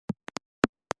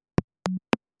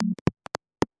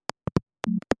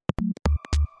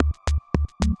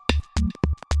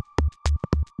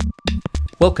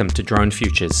Welcome to Drone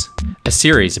Futures, a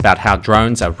series about how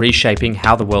drones are reshaping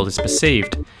how the world is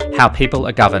perceived, how people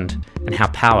are governed, and how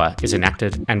power is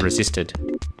enacted and resisted.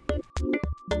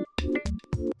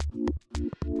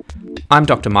 I'm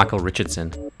Dr. Michael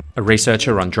Richardson, a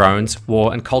researcher on drones,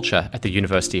 war and culture at the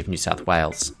University of New South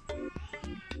Wales.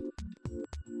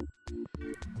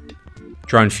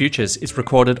 Drone Futures is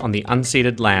recorded on the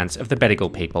unceded lands of the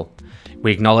Bedegal people.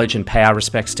 We acknowledge and pay our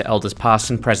respects to elders past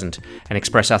and present and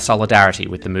express our solidarity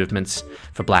with the movements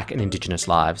for Black and Indigenous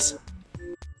lives.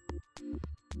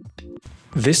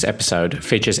 This episode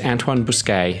features Antoine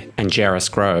Bousquet and Jairus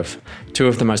Grove, two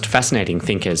of the most fascinating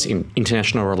thinkers in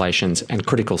international relations and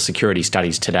critical security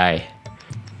studies today.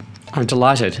 I'm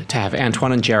delighted to have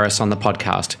Antoine and Jairus on the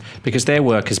podcast because their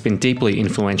work has been deeply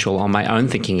influential on my own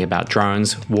thinking about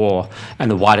drones, war, and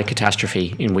the wider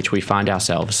catastrophe in which we find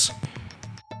ourselves.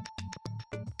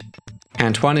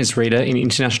 Antoine is Reader in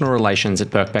International Relations at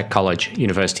Birkbeck College,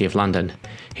 University of London.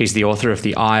 He's the author of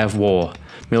The Eye of War,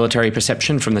 Military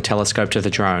Perception from the Telescope to the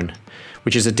Drone,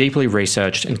 which is a deeply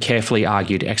researched and carefully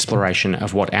argued exploration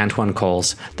of what Antoine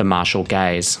calls the martial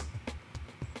gaze.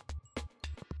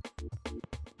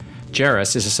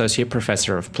 Jairus is Associate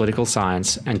Professor of Political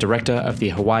Science and Director of the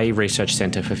Hawaii Research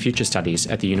Center for Future Studies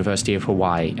at the University of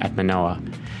Hawaii at Manoa.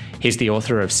 He's the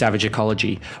author of Savage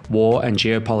Ecology, War and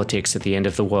Geopolitics at the End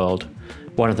of the World,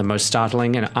 one of the most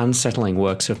startling and unsettling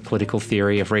works of political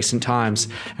theory of recent times,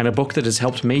 and a book that has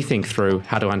helped me think through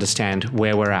how to understand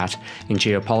where we're at in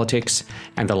geopolitics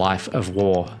and the life of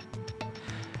war.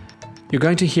 You're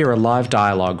going to hear a live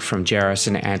dialogue from Jairus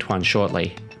and Antoine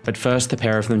shortly, but first the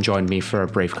pair of them joined me for a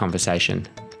brief conversation.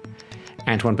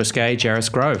 Antoine Bousquet, Jairus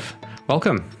Grove,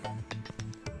 welcome.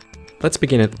 Let's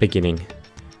begin at the beginning.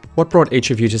 What brought each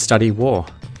of you to study war?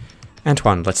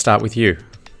 Antoine, let's start with you.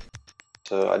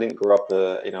 So I didn't grow up,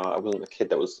 I wasn't a kid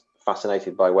that was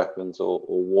fascinated by weapons or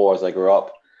war as I grew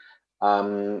up.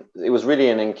 It was really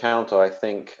an encounter, I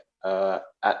think,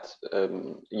 at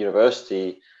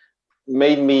university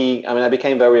made me, I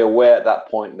became very aware at that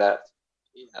point that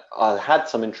I had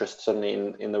some interest certainly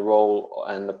in the role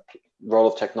and the role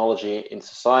of technology in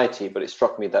society, but it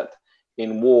struck me that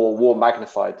in war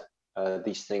magnified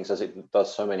these things as it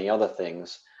does so many other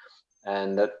things,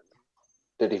 and that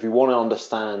if you want to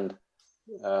understand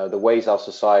the ways our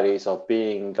societies are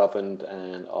being governed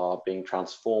and are being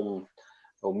transformed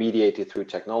or mediated through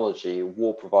technology,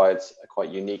 war provides a quite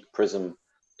unique prism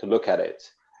to look at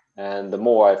it. And the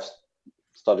more I've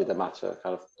studied the matter,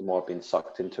 the more I've been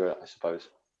sucked into it, I suppose.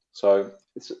 So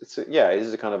it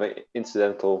is a kind of an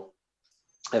incidental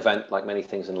event, like many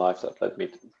things in life, that led me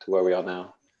to where we are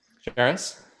now.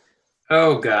 Jairus?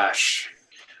 Oh, gosh.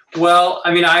 Well,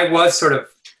 I was sort of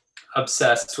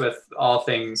obsessed with all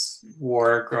things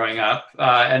war growing up,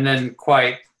 and then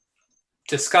quite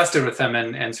disgusted with them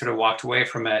and sort of walked away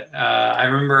from it. I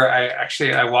remember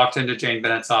I walked into Jane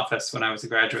Bennett's office when I was a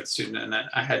graduate student, and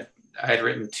I had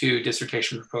written two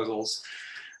dissertation proposals.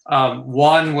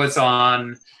 One was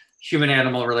on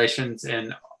human-animal relations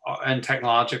and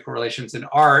technological relations in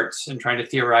art, and trying to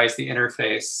theorize the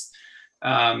interface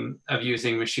of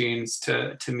using machines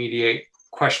to mediate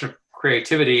question of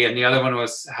creativity, and the other one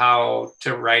was how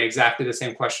to write exactly the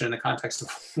same question in the context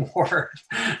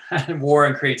of war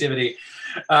and creativity.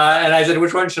 And I said,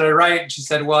 which one should I write? And she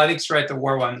said, well, I think you should write the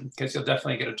war one because you'll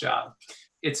definitely get a job.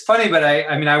 It's funny, but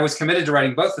I was committed to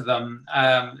writing both of them.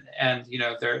 And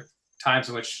there are times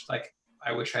in which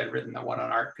I wish I had written the one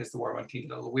on art because the war one can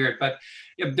get a little weird. But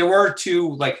there were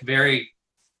two very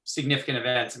significant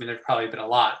events. There's probably been a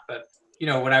lot, but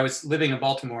when I was living in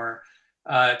Baltimore,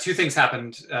 two things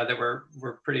happened that were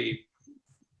pretty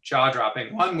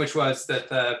jaw-dropping. One, which was that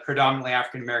the predominantly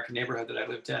African-American neighborhood that I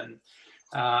lived in,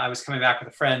 I was coming back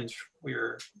with a friend. We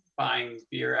were buying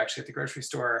beer actually at the grocery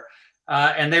store,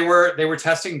 and they were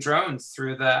testing drones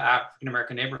through the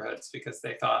African-American neighborhoods because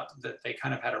they thought that they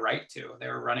kind of had a right to. They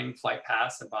were running flight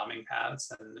paths and bombing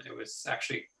paths, and it was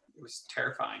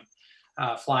terrifying,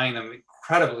 flying them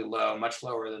incredibly low, much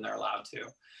lower than they're allowed to.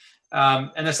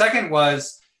 And the second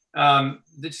was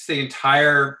just the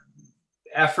entire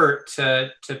effort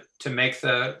to make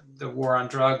the war on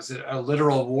drugs a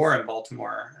literal war in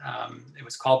Baltimore. It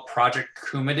was called Project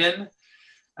Coumadin,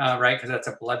 right? Because that's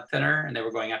a blood thinner, and they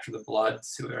were going after the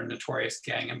Bloods, who are a notorious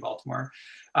gang in Baltimore.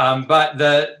 But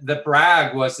the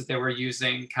brag was that they were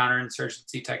using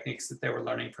counterinsurgency techniques that they were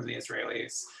learning from the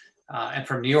Israelis and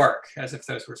from New York, as if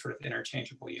those were sort of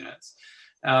interchangeable units.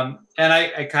 And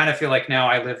I kind of feel like now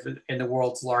I live in the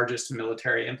world's largest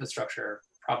military infrastructure,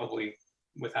 probably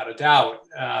without a doubt,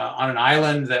 on an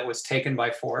island that was taken by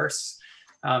force,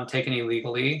 taken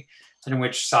illegally, in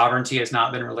which sovereignty has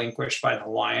not been relinquished by the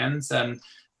Hawaiians. And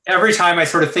every time I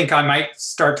sort of think I might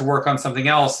start to work on something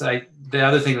else, the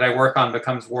other thing that I work on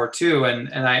becomes war too. And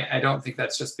I don't think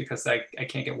that's just because I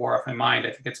can't get war off my mind.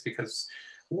 I think it's because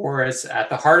war is at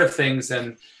the heart of things.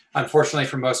 And unfortunately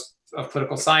for most of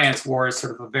political science, war is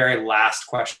sort of a very last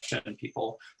question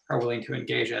people are willing to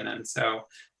engage in. And so,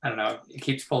 I don't know, it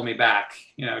keeps pulling me back.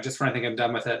 Just when I think I'm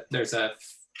done with it, there's a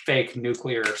fake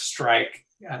nuclear strike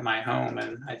at my home.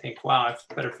 And I think, wow,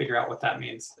 I better figure out what that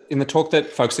means. In the talk that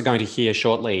folks are going to hear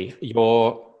shortly,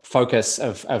 your focus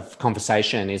of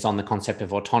conversation is on the concept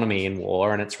of autonomy in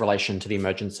war and its relation to the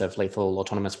emergence of lethal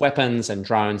autonomous weapons and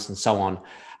drones and so on.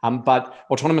 But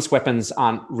autonomous weapons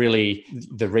aren't really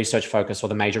the research focus or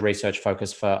the major research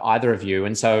focus for either of you.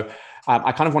 And so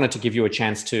I kind of wanted to give you a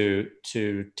chance to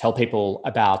tell people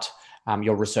about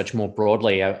your research more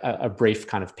broadly, a brief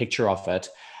kind of picture of it.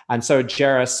 And so,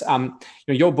 Jerris,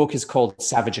 your book is called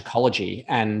Savage Ecology,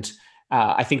 and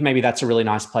I think maybe that's a really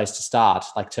nice place to start,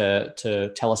 like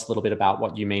to tell us a little bit about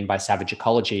what you mean by savage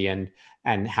ecology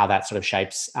and how that sort of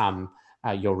shapes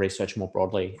your research more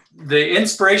broadly. The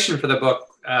inspiration for the book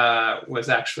was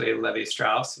actually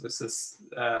Levi-Strauss. It was this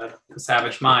The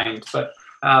Savage Mind. But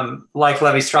like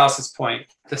Levi-Strauss's point,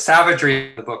 the savagery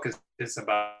of the book is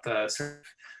about the sort of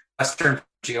Western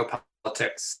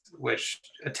geopolitics, which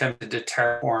attempted to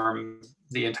terraform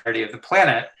the entirety of the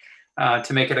planet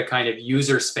to make it a kind of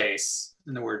user space,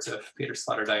 in the words of Peter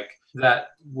Sloterdijk, that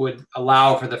would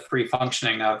allow for the free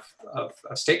functioning of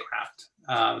statecraft.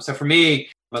 So for me,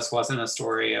 this wasn't a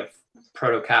story of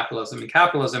proto-capitalism and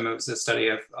capitalism. It was a study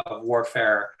of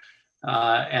warfare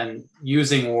and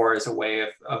using war as a way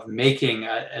of making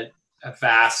a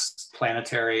vast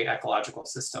planetary ecological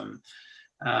system.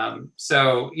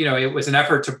 So, it was an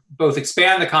effort to both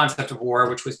expand the concept of war,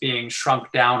 which was being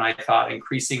shrunk down, I thought,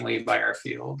 increasingly by our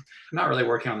field. I'm not really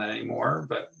working on that anymore,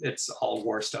 but it's all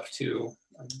war stuff too.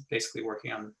 I'm basically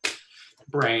working on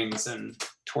brains and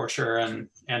torture, and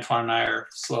Antoine and I are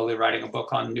slowly writing a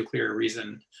book on nuclear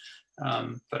reason.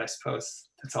 But I suppose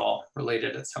it's all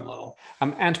related at some level.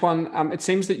 Antoine, it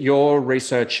seems that your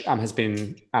research has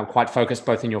been quite focused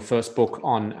both in your first book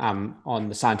on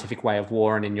the scientific way of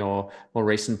war and in your more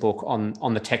recent book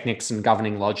on the techniques and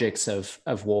governing logics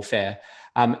of warfare.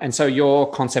 And so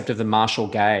your concept of the martial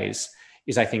gaze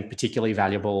is, I think, particularly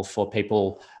valuable for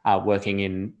people working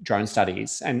in drone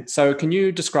studies. And so can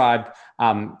you describe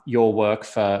your work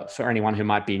for anyone who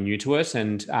might be new to it,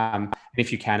 and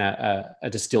if you can, a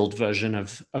distilled version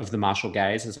of the martial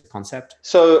gaze as a concept?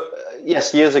 So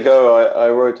yes, years ago, I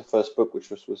wrote the first book,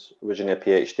 which was originally a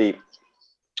PhD,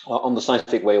 on the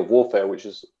scientific way of warfare, which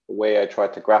is a way I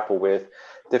tried to grapple with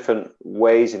different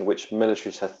ways in which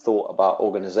militaries have thought about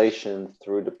organization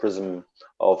through the prism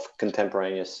of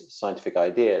contemporaneous scientific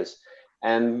ideas.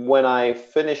 And when I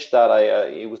finished that,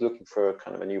 I was looking for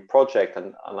kind of a new project,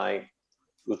 and I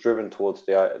was driven towards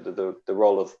the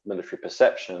role of military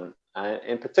perception, and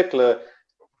in particular,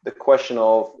 the question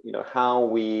of how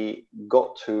we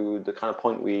got to the kind of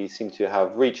point we seem to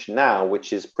have reached now,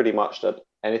 which is pretty much that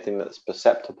anything that's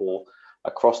perceptible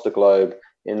across the globe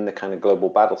in the kind of global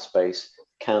battle space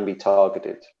can be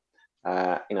targeted.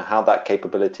 How that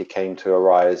capability came to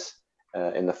arise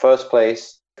in the first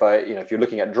place. If you're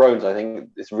looking at drones, I think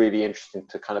it's really interesting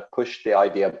to kind of push the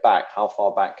idea back. How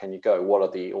far back can you go? What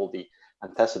are all the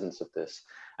antecedents of this?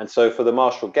 And so for the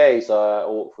martial gaze,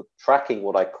 or for tracking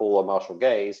what I call a martial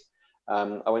gaze,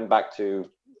 I went back to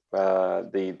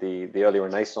the early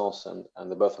Renaissance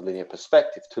and the birth of linear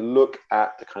perspective to look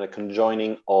at the kind of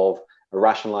conjoining of a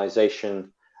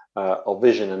rationalization of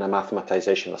vision and a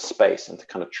mathematization of space, and to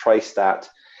kind of trace that,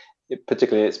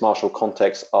 particularly in its martial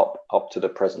context, up to the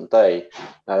present day,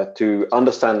 to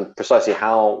understand precisely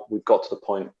how we've got to the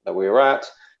point that we're at,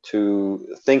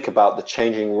 to think about the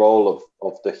changing role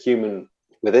of the human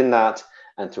within that,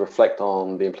 and to reflect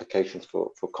on the implications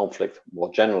for conflict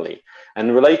more generally.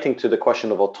 And relating to the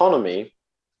question of autonomy,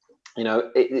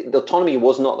 the autonomy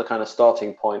was not the kind of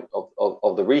starting point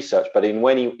of the research, but in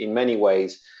many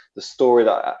ways, the story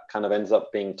that kind of ends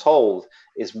up being told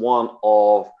is one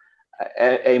of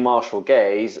a martial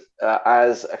gaze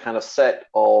as a kind of set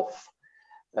of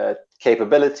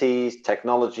capabilities,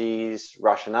 technologies,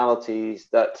 rationalities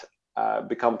that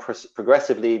become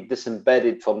progressively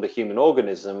disembedded from the human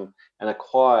organism and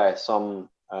acquire some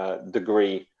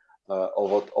degree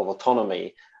of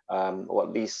autonomy, or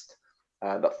at least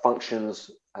that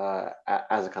functions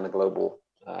as a kind of global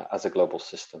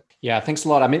system. Yeah, thanks a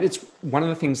lot. I mean, it's one of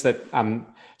the things that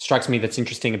strikes me that's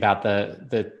interesting about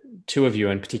the two of you,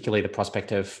 and particularly the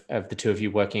prospect of the two of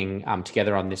you working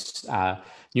together on this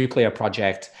nuclear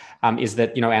project, is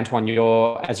that, Antoine,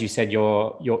 as you said,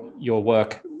 your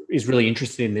work is really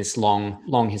interested in this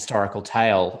long historical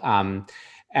tale,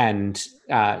 and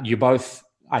you both,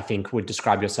 I think, would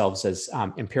describe yourselves as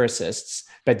empiricists.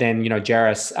 But then,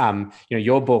 Jerris,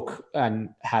 your book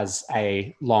has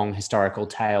a long historical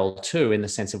tale too, in the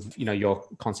sense of, your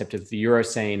concept of the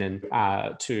Eurocene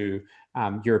and to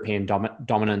European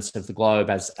dominance of the globe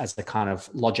as the kind of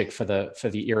logic for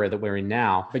the era that we're in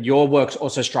now. But your work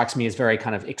also strikes me as very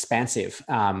kind of expansive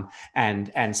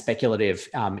and speculative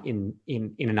in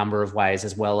a number of ways,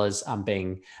 as well as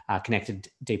being connected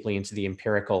deeply into the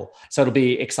empirical. So it'll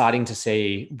be exciting to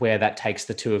see where that takes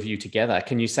the two of you together.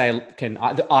 Can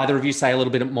either of you say a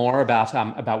little bit more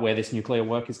about where this nuclear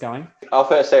work is going? I'll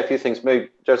first say a few things. Maybe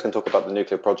Joe's can talk about the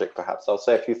nuclear project, perhaps. I'll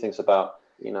say a few things about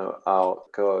our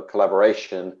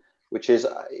collaboration, which is,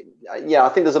 I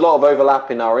think there's a lot of overlap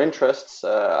in our interests.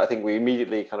 I think we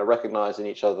immediately kind of recognized in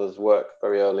each other's work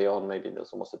very early on, maybe it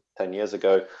was almost 10 years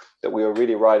ago, that we were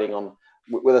really riding on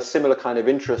with a similar kind of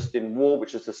interest in war,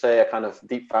 which is to say a kind of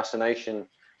deep fascination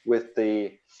with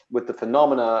the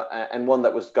phenomena, and one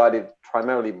that was guided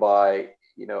primarily by,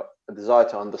 a desire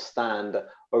to understand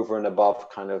over and above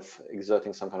kind of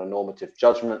exerting some kind of normative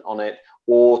judgment on it,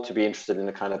 or to be interested in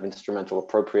a kind of instrumental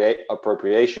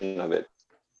appropriation of it.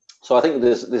 So I think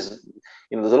there's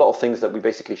a lot of things that we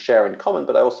basically share in common,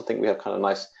 but I also think we have kind of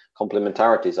nice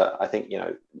complementarities. I think,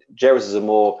 Jerris is a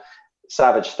more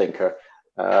savage thinker,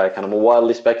 kind of more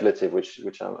wildly speculative, which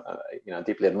I'm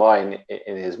deeply admire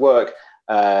in his work.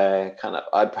 I'm kind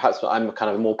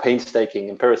of a more painstaking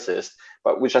empiricist,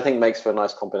 but which I think makes for a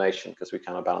nice combination because we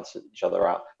kind of balance each other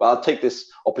out. But I'll take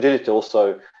this opportunity to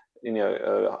also,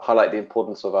 highlight the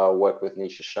importance of our work with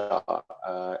Nisha Shah,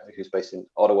 who's based in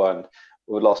Ottawa, and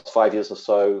over the last 5 years or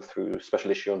so, through a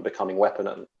special issue on Becoming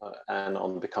Weapon and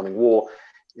on Becoming War,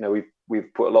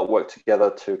 we've put a lot of work together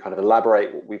to kind of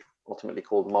elaborate what we've ultimately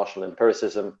called Marshall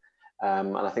empiricism,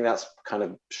 and I think that's kind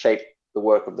of shaped the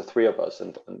work of the three of us,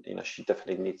 and she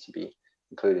definitely needs to be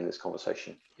included in this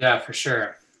conversation. Yeah, for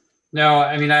sure. No,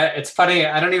 I mean, it's funny.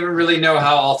 I don't even really know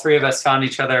how all three of us found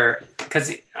each other,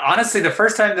 because honestly, the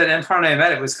first time that Antoine and I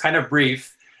met, it was kind of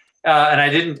brief. And I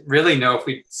didn't really know if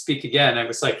we'd speak again. I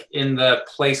was like in the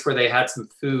place where they had some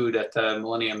food at the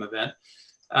Millennium event.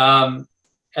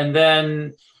 And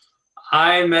then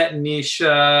I met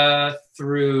Nisha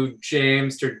through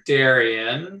James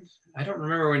Derderian. I don't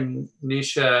remember when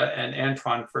Nisha and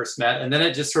Antoine first met. And then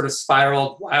it just sort of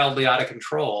spiraled wildly out of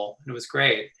control. And it was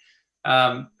great.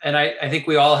 And I think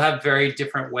we all have very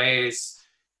different ways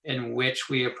in which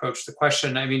we approach the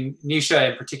question. I mean,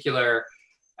 Nisha in particular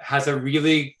has a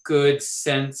really good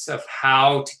sense of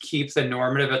how to keep the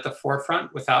normative at the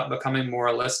forefront without becoming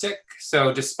moralistic.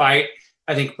 So despite,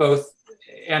 I think both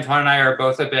Antoine and I are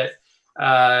both a bit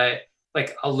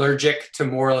like allergic to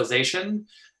moralization,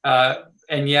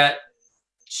 and yet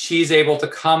she's able to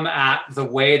come at the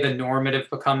way the normative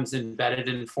becomes embedded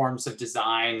in forms of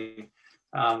design,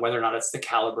 whether or not it's the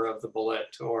caliber of the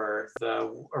bullet or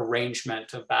the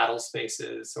arrangement of battle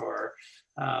spaces or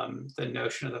the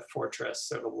notion of the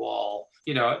fortress or the wall.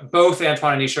 Both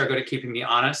Antoine and Nisha are good at keeping me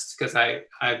honest, because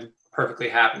I'm perfectly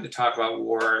happy to talk about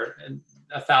war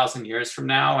 1,000 years from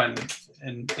now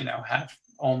and have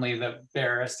only the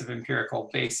barest of empirical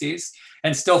bases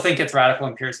and still think it's radical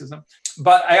empiricism.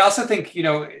 But I also think,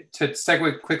 to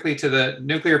segue quickly to the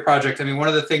nuclear project, I mean, one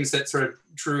of the things that sort of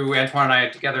drew Antoine and I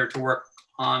together to work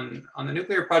on the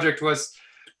nuclear project was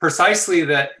precisely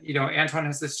that, Antoine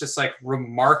has this just like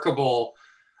remarkable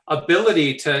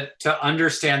ability to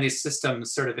understand these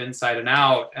systems sort of inside and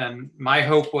out. And my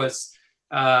hope was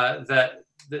that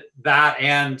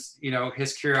and,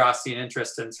 his curiosity and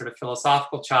interest in sort of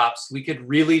philosophical chops, we could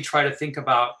really try to think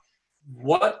about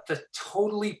what the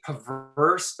totally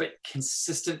perverse but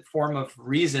consistent form of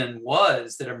reason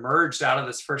was that emerged out of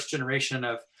this first generation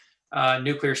of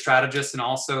nuclear strategists, and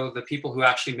also the people who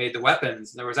actually made the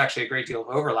weapons. There was actually a great deal of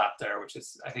overlap there, which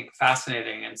is, I think,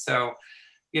 fascinating. And so,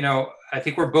 I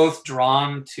think we're both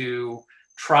drawn to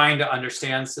trying to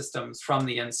understand systems from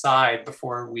the inside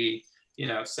before we,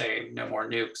 say no more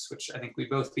nukes, which I think we'd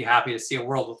both be happy to see a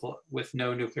world with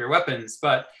no nuclear weapons.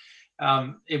 But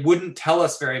it wouldn't tell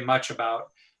us very much about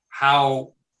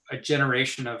how a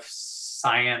generation of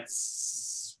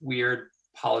science, weird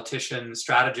politicians,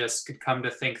 strategists could come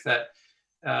to think that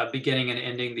beginning and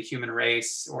ending the human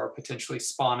race, or potentially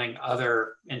spawning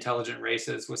other intelligent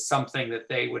races, was something that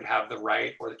they would have the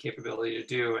right or the capability to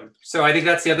do. And so I think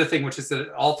that's the other thing, which is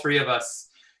that all three of us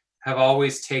have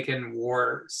always taken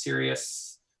war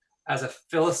serious as a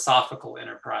philosophical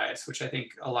enterprise, which I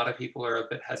think a lot of people are a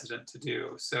bit hesitant to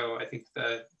do. So I think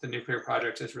the nuclear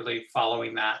project is really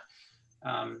following that,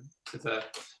 to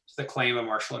the claim of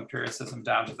martial empiricism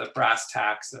down to the brass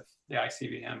tacks of the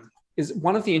ICBM. Is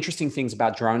one of the interesting things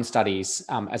about drone studies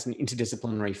as an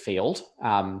interdisciplinary field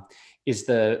is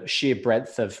the sheer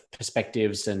breadth of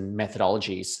perspectives and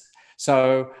methodologies.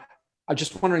 So I'm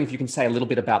just wondering if you can say a little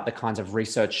bit about the kinds of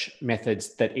research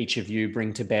methods that each of you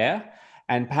bring to bear.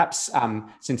 And perhaps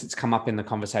since it's come up in the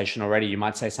conversation already, you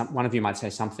might say one of you might say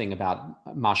something about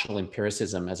martial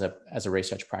empiricism as a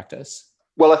research practice.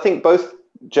 Well, I think both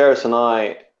Jerris and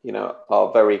I,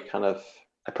 are very kind of,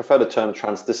 I prefer the term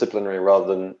transdisciplinary rather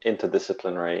than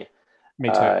interdisciplinary. Me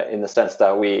too. In the sense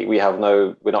that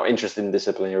we're not interested in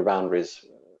disciplinary boundaries,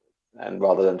 and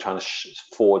rather than trying to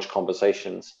forge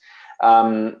conversations.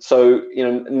 So,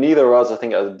 neither of us, I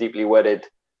think, are deeply wedded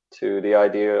to the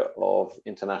idea of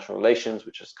international relations,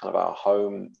 which is kind of our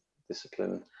home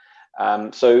discipline.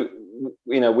 So,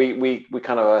 we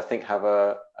kind of, I think, have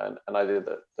an idea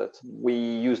that we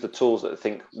use the tools that I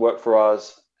think work for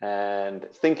us, and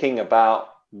thinking about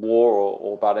war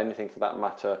or about anything for that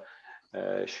matter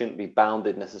shouldn't be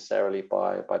bounded necessarily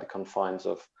by the confines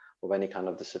of any kind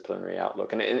of disciplinary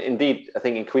outlook. And indeed, I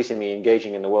think increasingly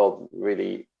engaging in the world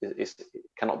really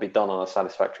cannot be done on a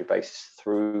satisfactory basis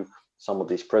through some of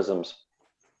these prisms.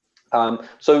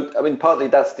 So, I mean, partly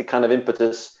that's the kind of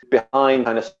impetus behind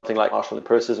kind of something like martial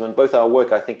empiricism. And both our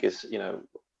work, I think, is,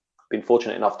 been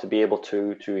fortunate enough to be able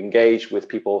to engage with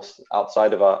people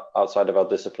outside of our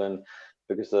discipline,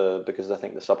 because I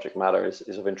think the subject matter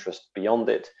is of interest beyond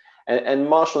it. And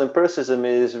martial empiricism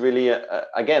is really,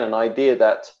 again, an idea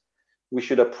that we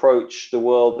should approach the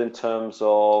world in terms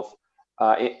of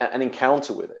an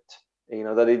encounter with it.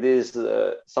 That it is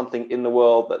something in the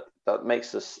world that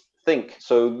makes us think,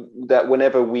 so that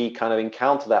whenever we kind of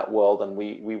encounter that world and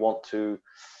we want to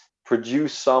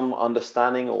produce some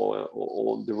understanding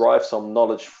or derive some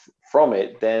knowledge from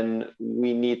it, then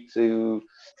we need to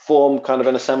form kind of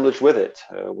an assemblage with it.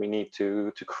 We need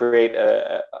to create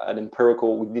an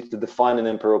empirical, we need to define an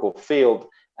empirical field.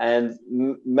 And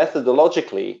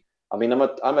methodologically, I mean,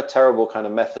 I'm a terrible kind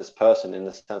of methods person, in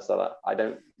the sense that I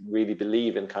don't really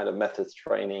believe in kind of methods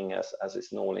training as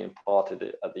it's normally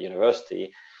imparted at the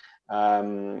university.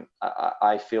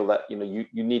 I feel that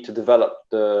you need to develop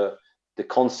the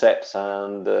concepts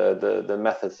and the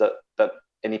methods that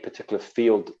any particular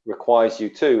field requires you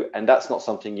to, and that's not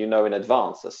something in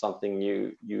advance. That's something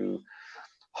you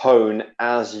hone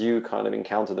as you kind of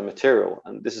encounter the material.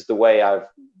 And this is the way I've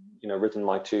written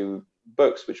my two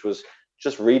books, which was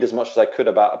just read as much as I could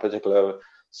about a particular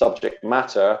subject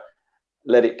matter,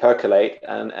 let it percolate,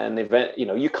 and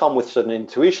you come with certain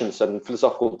intuitions, certain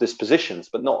philosophical dispositions,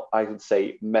 but not, I would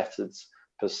say, methods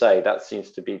per se. That seems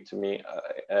to be, to me,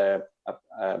 a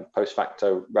post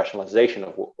facto rationalization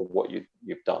of what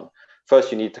you've done.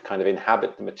 First, you need to kind of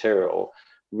inhabit the material,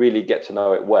 really get to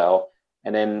know it well,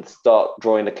 and then start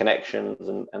drawing the connections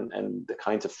and the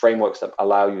kinds of frameworks that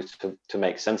allow you to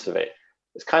make sense of it.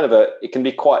 It's kind of it can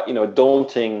be quite, a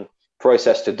daunting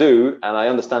process to do. And I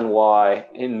understand why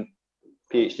in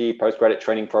PhD postgraduate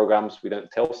training programs, we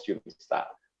don't tell students that.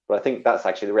 But I think that's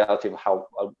actually the reality of how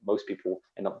most people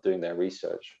end up doing their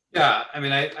research. Yeah, I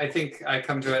mean, I think I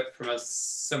come to it from a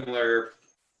similar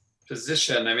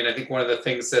position. I mean, I think one of the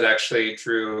things that actually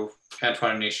drew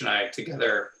Antoine, Anish, and I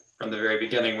together from the very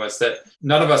beginning was that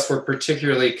none of us were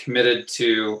particularly committed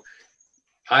to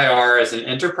IR as an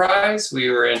enterprise. We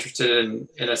were interested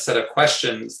in a set of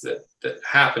questions that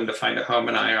happened to find a home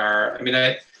in IR. I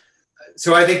mean,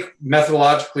 so I think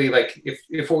methodologically, like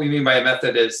if what we mean by a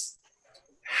method is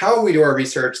how we do our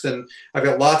research, then I've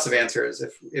got lots of answers.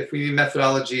 If we mean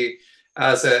methodology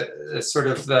as a sort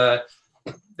of the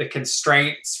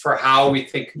constraints for how we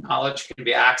think knowledge can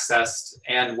be accessed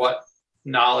and what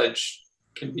knowledge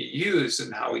can be used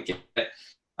and how we get it,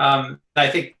 I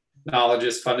think knowledge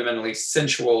is fundamentally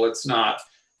sensual. It's not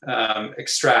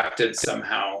extracted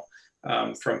somehow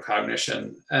from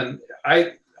cognition. And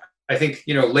I think,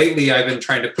 lately I've been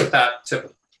trying to put that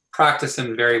to practice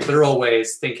in very literal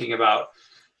ways, thinking about,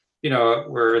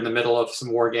 we're in the middle of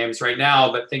some war games right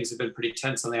now, but things have been pretty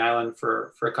tense on the island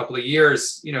for a couple of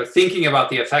years, thinking about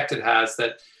the effect it has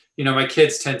that, my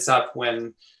kids tense up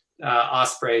when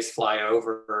ospreys fly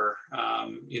over.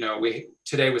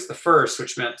 Today was the first,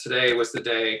 which meant today was the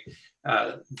day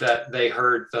that they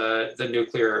heard the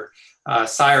nuclear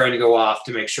siren go off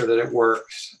to make sure that it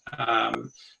worked.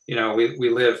 We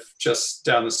live just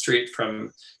down the street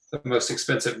from the most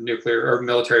expensive nuclear or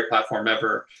military platform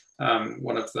ever,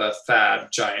 one of the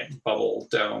THAAD giant bubble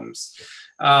domes.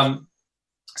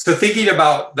 So thinking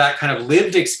about that kind of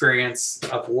lived experience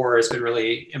of war has been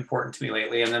really important to me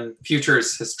lately. And then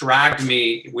Futures has dragged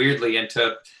me weirdly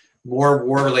into more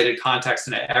war-related context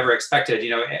than I ever expected.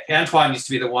 Antoine used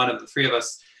to be the one of the three of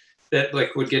us that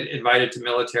would get invited to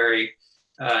military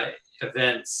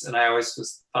events, and I always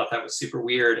thought that was super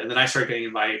weird. And then I started getting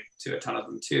invited to a ton of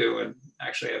them too, and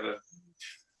actually I have a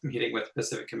meeting with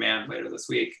Pacific Command later this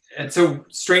week. And so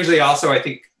strangely, also, I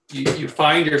think you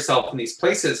find yourself in these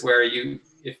places where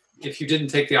if you didn't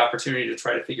take the opportunity to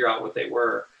try to figure out what they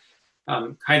were,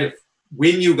 kind of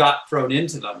when you got thrown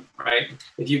into them, right?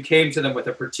 If you came to them with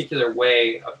a particular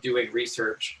way of doing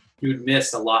research, you'd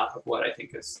miss a lot of what I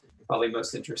think is probably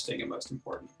most interesting and most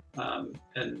important.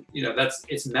 And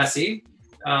it's messy,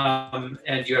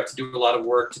 and you have to do a lot of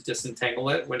work to disentangle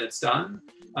it when it's done.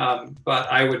 But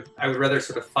I would rather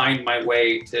sort of find my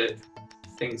way to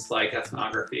things like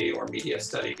ethnography or media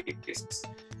studies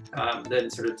than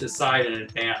sort of decide in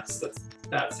advance.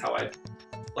 That's how I'd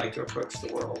like to approach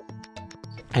the world.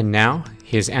 And now,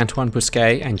 here's Antoine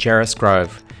Bousquet and Jerris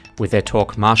Grove with their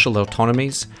talk Martial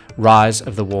Autonomies, Rise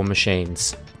of the War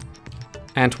Machines.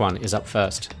 Antoine is up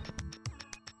first.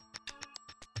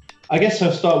 I guess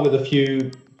I'll start with a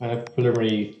few kind of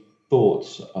preliminary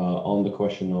thoughts on the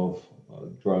question of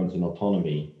drones and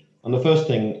autonomy. And the first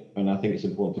thing, and I think it's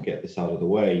important to get this out of the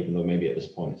way, even though maybe at this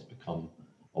point it's become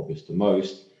obvious to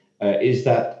most, is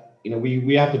that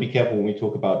we have to be careful when we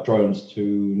talk about drones to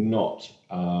not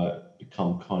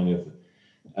become kind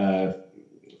of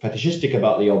fetishistic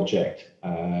about the object.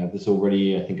 There's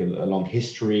already, I think, a long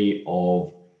history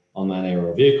of unmanned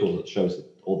aerial vehicles that shows that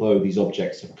although these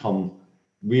objects have come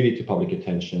really to public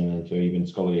attention and to even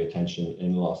scholarly attention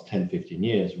in the last 10, 15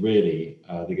 years, really,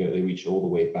 they reach all the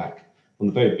way back from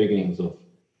the very beginnings of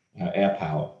air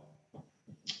power.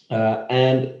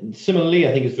 And similarly,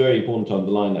 I think it's very important to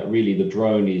underline that really the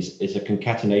drone is a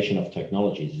concatenation of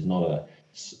technologies. It's not a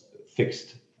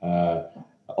fixed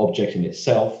object in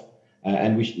itself.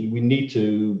 And we need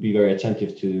to be very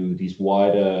attentive to these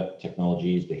wider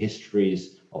technologies, the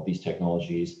histories of these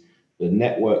technologies, the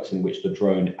networks in which the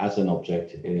drone as an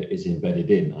object is embedded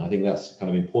in. And I think that's kind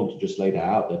of important to just lay that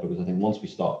out there, because I think once we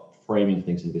start framing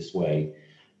things in this way,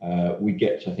 we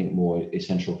get to, I think, more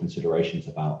essential considerations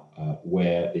about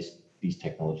where these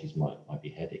technologies might be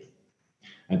heading.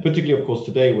 And particularly, of course,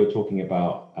 today we're talking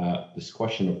about this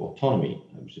question of autonomy,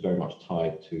 which is very much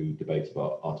tied to debates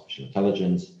about artificial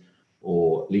intelligence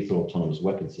or lethal autonomous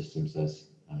weapon systems, as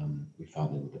we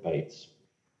found in the debates.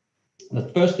 The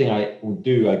first thing I would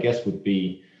do, I guess, would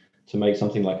be to make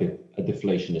something like a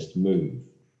deflationist move.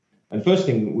 And first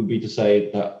thing would be to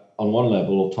say that on one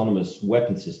level, autonomous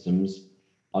weapon systems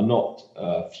are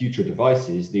not future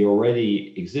devices. They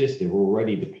already exist. They're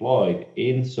already deployed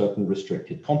in certain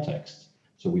restricted contexts.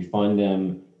 So we find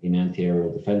them in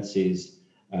anti-aerial defenses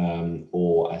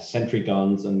or as sentry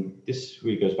guns. And this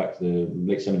really goes back to the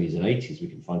late 70s and 80s. We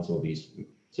can find some of these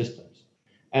systems.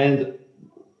 And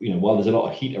while there's a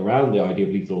lot of heat around the idea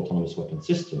of lethal autonomous weapon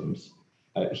systems,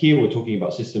 here we're talking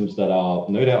about systems that are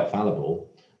no doubt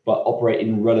fallible, but operate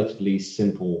in relatively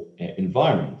simple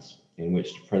environments in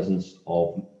which the presence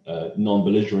of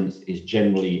non-belligerence is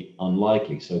generally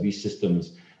unlikely. So these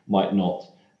systems might not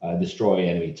destroy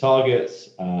enemy targets,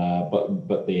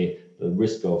 but the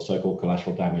risk of so-called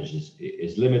collateral damage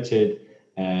is limited,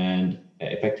 and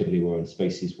effectively we're in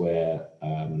spaces where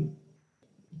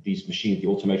these machines, the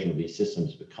automation of these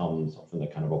systems becomes often a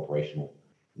kind of operational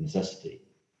necessity.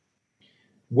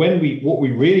 What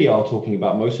we really are talking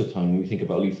about most of the time when we think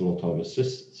about lethal autonomous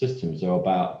systems are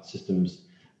about systems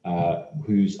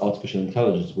whose artificial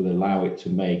intelligence would allow it to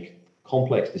make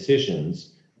complex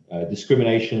decisions,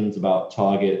 discriminations about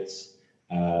targets,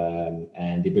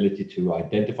 and the ability to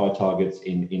identify targets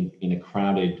in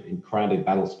crowded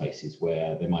battle spaces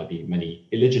where there might be many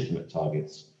illegitimate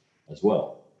targets as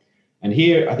well. And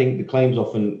here, I think the claims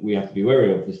often we have to be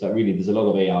wary of is that really there's a lot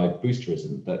of AI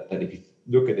boosterism, that if you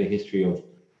look at the history of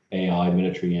AI,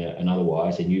 military and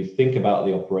otherwise, and you think about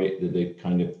the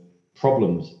kind of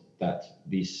problems that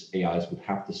these AIs would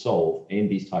have to solve in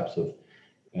these types of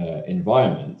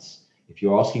environments, if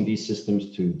you're asking these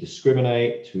systems to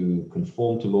discriminate, to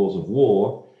conform to laws of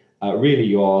war, really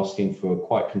you're asking for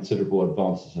quite considerable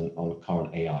advances on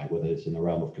current AI, whether it's in the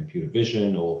realm of computer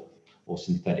vision or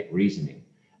synthetic reasoning.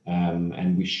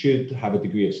 And we should have a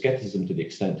degree of skepticism to the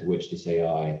extent to which this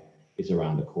AI is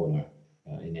around the corner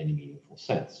in any meaningful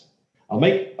sense. I'll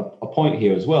make a point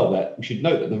here as well that we should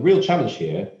note that the real challenge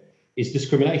here is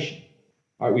discrimination.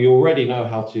 Right? We already know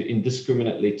how to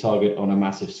indiscriminately target on a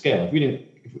massive scale.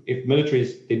 If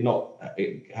militaries did not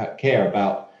care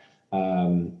about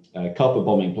carpet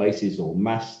bombing places or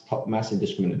mass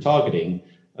indiscriminate targeting,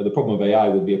 the problem of AI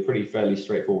would be a fairly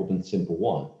straightforward and simple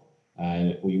one.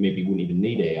 Or you maybe wouldn't even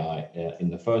need AI in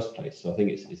the first place. So I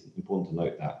think it's important to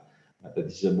note that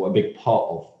this is a big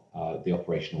part of the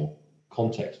operational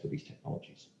context for these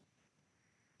technologies.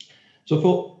 So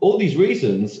for all these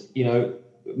reasons,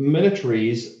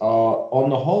 militaries are on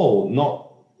the whole not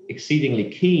exceedingly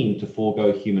keen to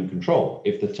forego human control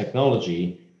if the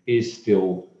technology is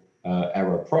still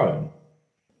error prone.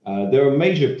 There are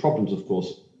major problems, of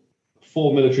course,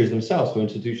 for militaries themselves, for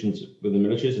institutions within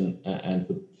militaries and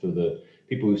for the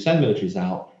people who send militaries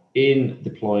out in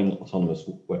deploying autonomous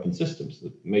weapon systems.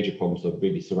 The major problems are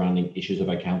really surrounding issues of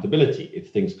accountability.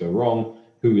 If things go wrong,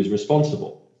 who is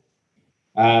responsible?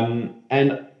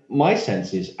 And my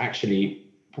sense is actually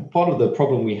part of the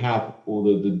problem we have, or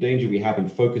the danger we have in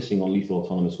focusing on lethal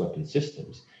autonomous weapon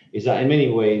systems, is that in many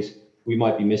ways we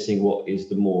might be missing what is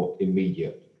the more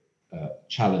immediate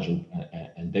challenge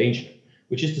and danger,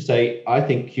 which is to say, I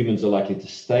think humans are likely to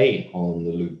stay on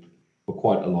the loop for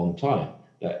quite a long time,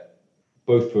 that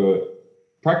both for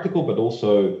practical but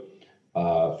also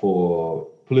for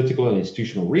political and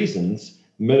institutional reasons,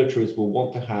 militaries will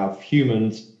want to have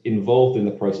humans involved in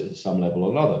the process at some level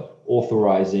or another,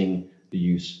 authorizing the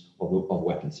use of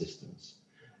weapon systems.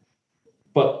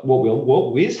 But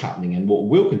what is happening and what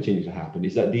will continue to happen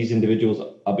is that these individuals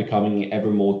are becoming ever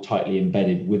more tightly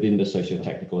embedded within the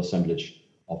socio-technical assemblage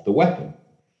of the weapon.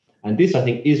 And this, I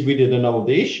think, is really the nub of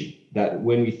the issue, that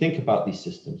when we think about these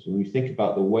systems, when we think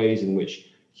about the ways in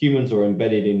which humans are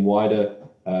embedded in wider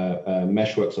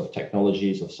meshworks of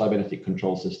technologies, of cybernetic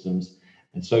control systems,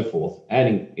 and so forth,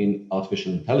 and in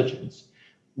artificial intelligence,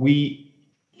 we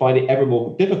find it ever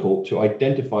more difficult to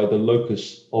identify the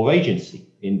locus of agency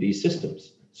in these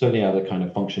systems, certainly at a kind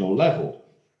of functional level.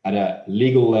 At a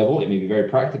legal level, it may be very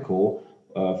practical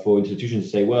for institutions to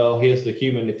say, well, here's the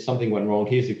human, if something went wrong,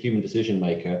 here's the human decision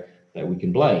maker that we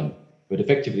can blame. But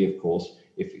effectively, of course,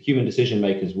 if human decision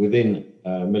makers within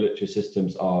military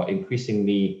systems are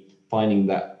increasingly finding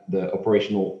that the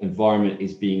operational environment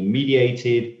is being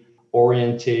mediated,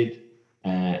 oriented,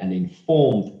 and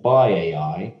informed by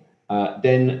AI,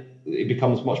 then it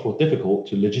becomes much more difficult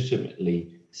to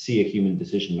legitimately see a human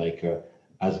decision maker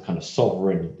as a kind of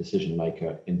sovereign decision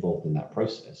maker involved in that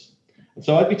process. And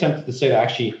so I'd be tempted to say that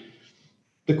actually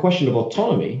the question of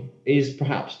autonomy is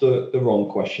perhaps the wrong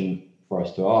question for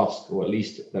us to ask, or at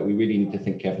least that we really need to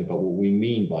think carefully about what we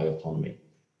mean by autonomy.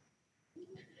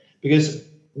 Because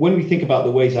when we think about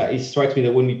the ways that, it strikes me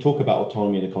that when we talk about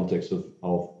autonomy in the context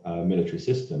of military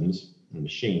systems and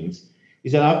machines,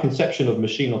 is that our conception of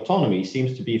machine autonomy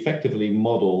seems to be effectively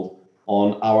modeled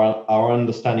on our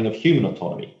understanding of human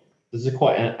autonomy. This is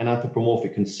quite an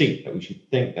anthropomorphic conceit, that we should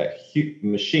think that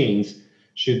machines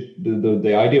should,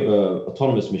 the idea of an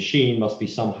autonomous machine must be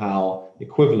somehow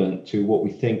equivalent to what we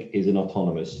think is an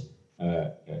autonomous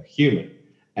human.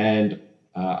 And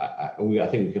I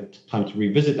think we've got time to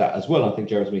revisit that as well. I think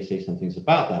Jared may say some things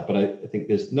about that, but I think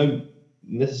there's no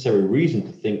necessary reason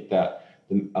to think that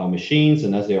our machines,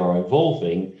 and as they are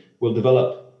evolving, will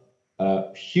develop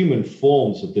human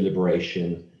forms of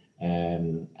deliberation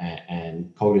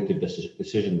and cognitive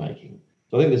decision making.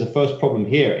 So I think there's a first problem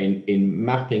here in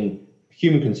mapping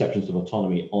human conceptions of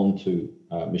autonomy onto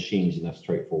machines in a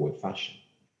straightforward fashion.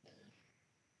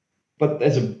 But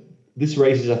this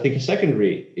raises, I think, a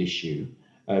secondary issue,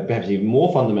 perhaps even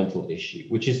more fundamental issue,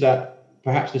 which is that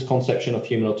perhaps this conception of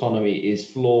human autonomy is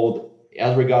flawed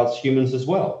as regards humans as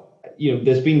well.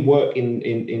 There's been work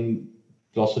in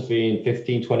philosophy in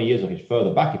 15, 20 years, or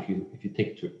further back, if you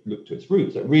look to its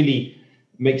roots, that really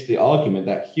makes the argument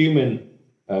that human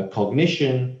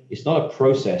cognition is not a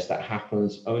process that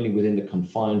happens only within the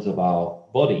confines of our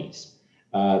bodies,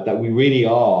 that we really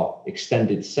are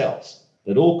extended cells,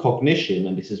 that all cognition,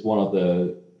 and this is one of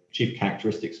the chief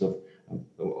characteristics of,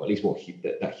 or at least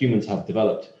that humans have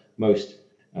developed most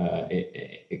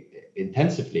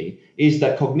intensively, is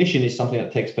that cognition is something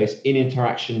that takes place in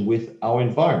interaction with our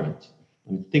environment.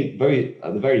 And think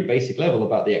at the very basic level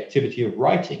about the activity of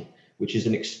writing, which is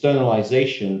an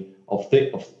externalization of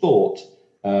thought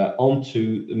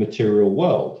onto the material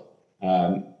world.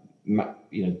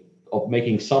 Of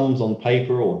making sums on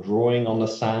paper or drawing on the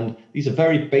sand. These are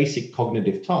very basic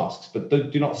cognitive tasks, but they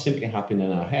do not simply happen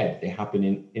in our head. They happen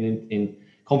in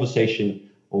conversation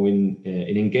or in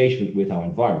engagement with our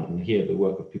environment. And here, the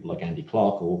work of people like Andy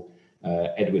Clark or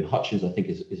Edwin Hutchins, I think,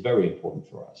 is very important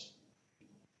for us.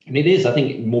 And it is, I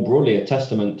think, more broadly a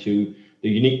testament to the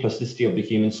unique plasticity of the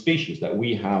human species, that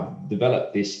we have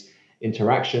developed this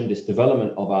interaction, this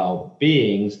development of our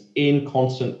beings in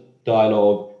constant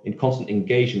dialogue, in constant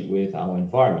engagement with our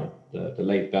environment. the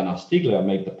late Bernard Stiegler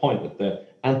made the point that the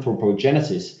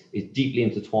anthropogenesis is deeply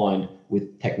intertwined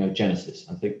with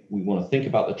technogenesis. I think we want to think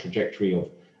about the trajectory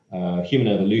of human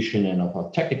evolution and of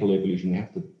our technical evolution. We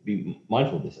have to be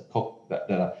mindful of this, that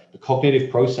the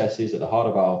cognitive processes at the heart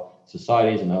of our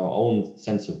societies and our own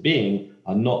sense of being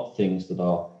are not things that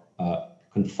are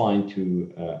confined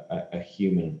to a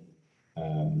human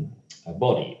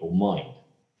body or mind.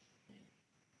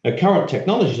 Now, current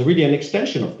technologies are really an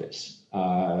extension of this.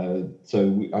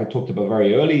 So I talked about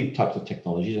very early types of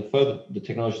technologies. The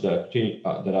technologies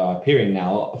that are appearing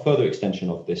now are a further extension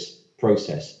of this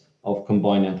process of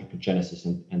combined anthropogenesis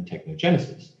and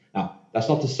technogenesis. Now, that's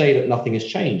not to say that nothing has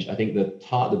changed. I think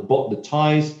the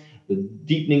ties, the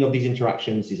deepening of these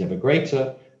interactions is ever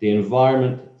greater. The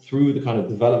environment, through the kind of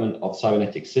development of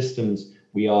cybernetic systems,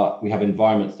 we have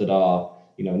environments that are,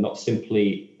 not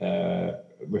simply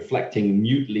reflecting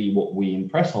mutely what we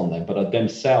impress on them, but are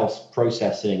themselves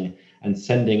processing and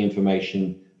sending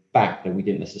information back that we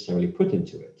didn't necessarily put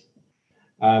into it.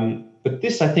 But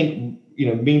this, I think,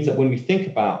 means that when we think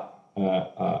about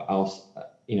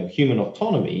human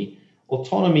autonomy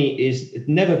it's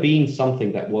never been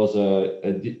something that was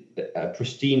a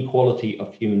pristine quality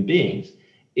of human beings.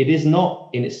 It is not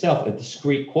in itself a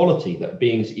discrete quality that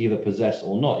beings either possess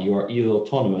or not. You are either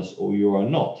autonomous or you are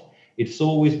not. It's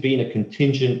always been a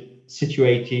contingent,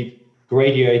 situated,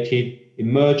 gradated,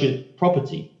 emergent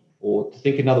property. Or to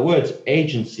think in other words,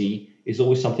 agency is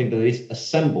always something that is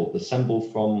assembled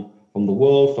from the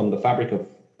world, from the fabric of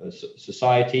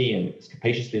society, and as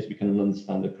capaciously as we can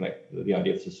understand the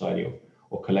idea of society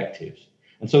or collectives.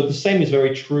 And so the same is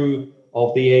very true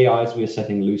of the AIs we are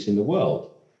setting loose in the world.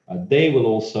 They will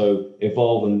also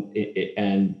evolve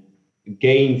and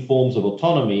gain forms of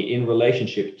autonomy in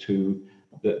relationship to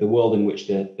the world in which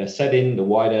they're set in, the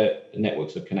wider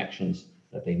networks of connections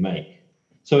that they make.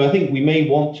 So I think we may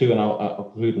want to, and I'll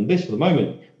conclude on this for the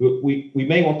moment, we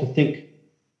may want to think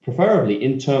preferably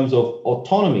in terms of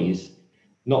autonomies,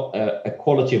 not a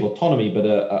quality of autonomy, but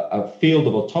a field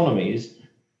of autonomies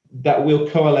that will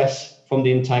coalesce from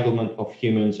the entanglement of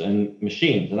humans and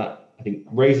machines. And that, I think,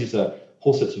 raises a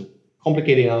whole set of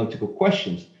complicated analytical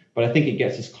questions, but I think it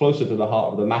gets us closer to the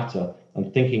heart of the matter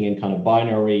and thinking in kind of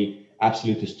binary,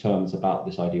 absolutist terms about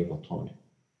this idea of autonomy.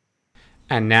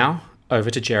 And now,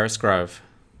 over to Jerris Grove.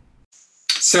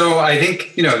 So I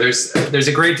think, there's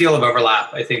a great deal of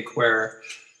overlap, I think, where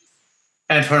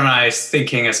Antoine and I's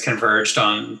thinking has converged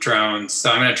on drones.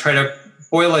 So I'm going to try to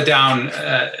boil it down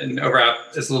and overlap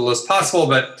as little as possible,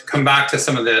 but come back to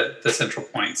some of the central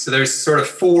points. So there's sort of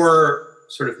four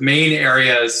sort of main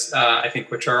areas, I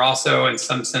think, which are also in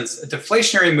some sense a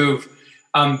deflationary move.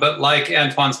 But like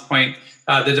Antoine's point,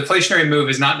 the deflationary move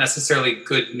is not necessarily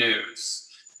good news.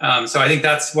 So I think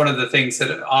that's one of the things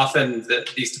that often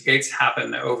these debates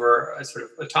happen over a sort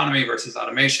of autonomy versus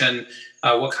automation.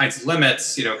 What kinds of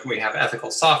limits, can we have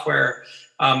ethical software?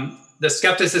 The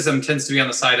skepticism tends to be on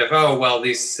the side of, oh, well,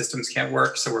 these systems can't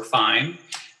work, so we're fine.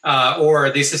 Or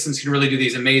these systems can really do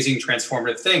these amazing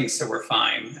transformative things, so we're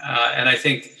fine. And I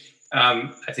think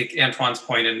Antoine's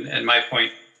point and my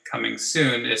point coming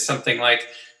soon is something like,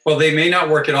 well, they may not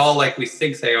work at all like we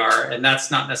think they are, and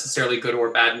that's not necessarily good or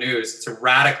bad news. It's a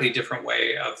radically different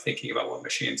way of thinking about what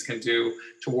machines can do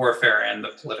to warfare and the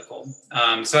political.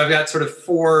 So I've got sort of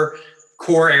four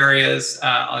core areas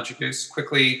I'll introduce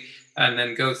quickly and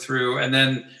then go through. And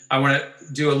then I want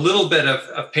to do a little bit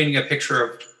of painting a picture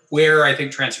of where I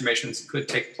think transformations could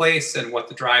take place and what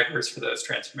the drivers for those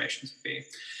transformations would be.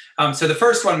 So the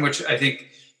first one, which I think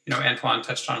Antoine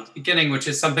touched on at the beginning, which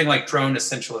is something like drone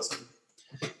essentialism.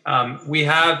 We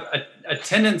have a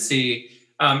tendency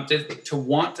to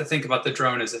want to think about the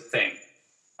drone as a thing,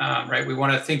 right? We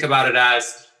want to think about it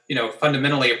as,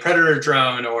 fundamentally a predator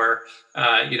drone or,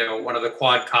 one of the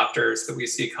quadcopters that we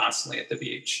see constantly at the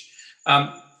beach.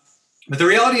 But the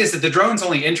reality is that the drone's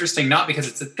only interesting not because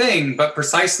it's a thing, but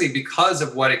precisely because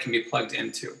of what it can be plugged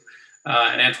into.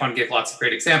 And Antoine gave lots of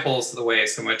great examples of the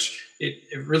ways in which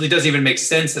it really doesn't even make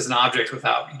sense as an object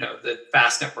without, the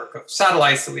vast network of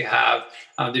satellites that we have,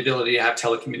 the ability to have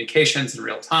telecommunications in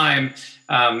real time.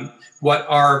 What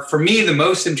are, for me, the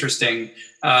most interesting,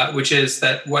 which is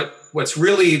that what's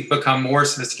really become more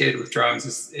sophisticated with drones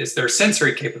is their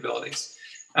sensory capabilities.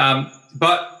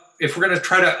 But if we're going to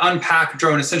try to unpack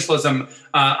drone essentialism,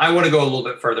 I want to go a little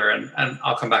bit further, and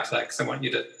I'll come back to that because I want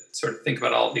you to sort of think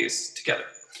about all of these together.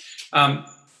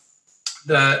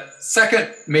 The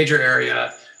second major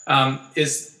area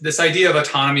is this idea of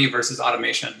autonomy versus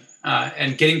automation,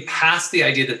 and getting past the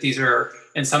idea that these are,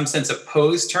 in some sense,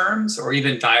 opposed terms or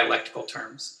even dialectical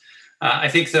terms. I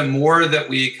think the more that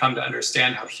we come to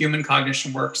understand how human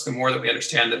cognition works, the more that we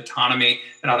understand that autonomy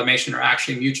and automation are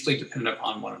actually mutually dependent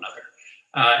upon one another.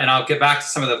 And I'll get back to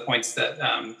some of the points that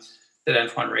that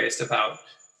Antoine raised about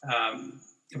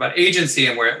agency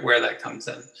and where that comes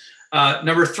in.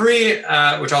 Number three,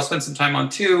 which I'll spend some time on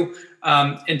too,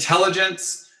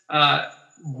 intelligence.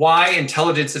 Why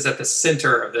intelligence is at the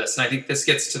center of this. And I think this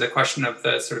gets to the question of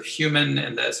the sort of human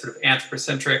and the sort of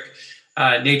anthropocentric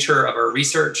nature of our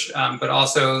research, but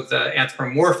also the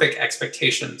anthropomorphic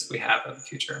expectations we have of the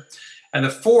future. And the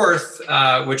fourth,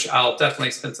 which I'll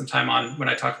definitely spend some time on when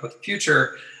I talk about the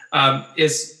future,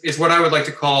 is what I would like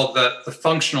to call the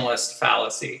functionalist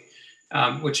fallacy,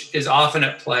 which is often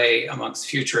at play amongst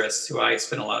futurists who I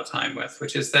spend a lot of time with,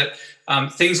 which is that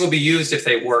things will be used if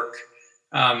they work.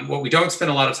 What we don't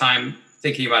spend a lot of time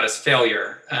thinking about is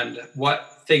failure and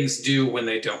what things do when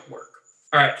they don't work.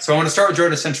 All right, so I want to start with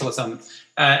drone essentialism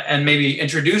and maybe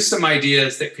introduce some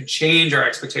ideas that could change our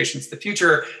expectations of the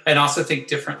future and also think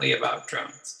differently about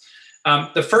drones.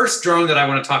 The first drone that I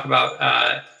want to talk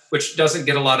about, which doesn't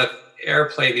get a lot of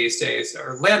airplay these days,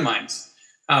 are landmines.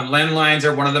 Landmines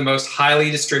are one of the most highly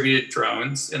distributed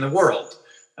drones in the world.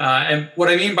 And what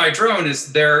I mean by drone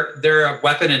is they're a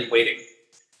weapon in waiting.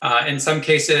 In some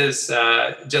cases,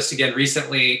 just again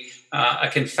recently, a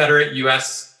Confederate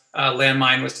U.S.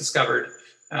 Landmine was discovered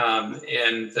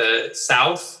in the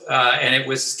South, and it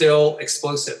was still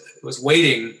explosive. It was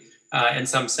waiting, in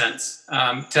some sense,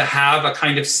 to have a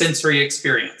kind of sensory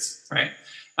experience, right?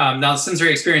 Now, the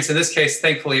sensory experience in this case,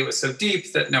 thankfully, it was so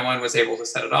deep that no one was able to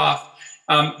set it off.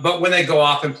 But when they go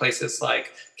off in places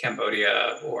like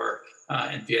Cambodia or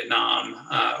in Vietnam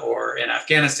or in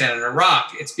Afghanistan and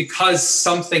Iraq, it's because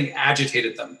something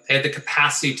agitated them. They had the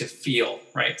capacity to feel,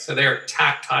 right? So they're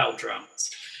tactile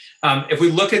drones. If we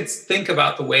think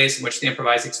about the ways in which the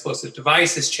improvised explosive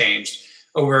device has changed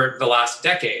over the last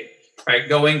decade, right?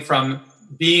 Going from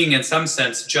being, in some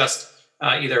sense, just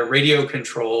either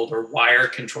radio-controlled or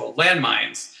wire-controlled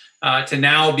landmines to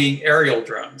now being aerial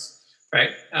drones,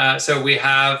 right? So we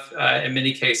have, in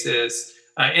many cases,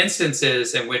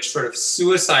 instances in which sort of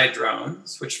suicide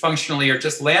drones, which functionally are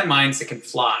just landmines that can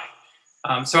fly.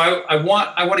 So I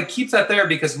want to keep that there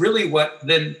because really what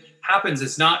then happens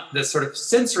is not the sort of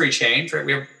sensory change, right?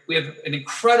 We have an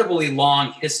incredibly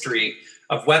long history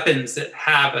of weapons that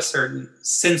have a certain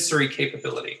sensory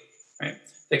capability, right?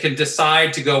 They can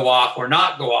decide to go off or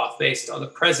not go off based on the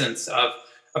presence of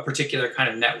a particular kind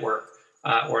of network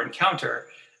or encounter.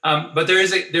 But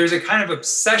there's a kind of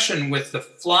obsession with the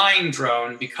flying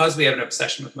drone because we have an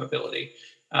obsession with mobility,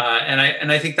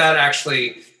 and I think that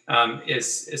actually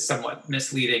is somewhat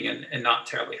misleading and not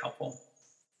terribly helpful.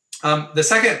 The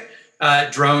second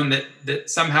drone that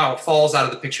somehow falls out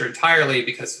of the picture entirely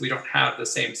because we don't have the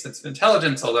same sense of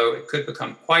intelligence, although it could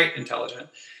become quite intelligent,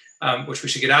 which we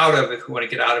should get out of if we want to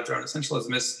get out of drone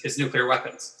essentialism, is nuclear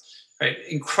weapons. Right?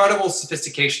 Incredible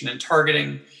sophistication in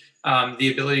targeting,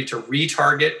 the ability to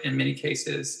retarget in many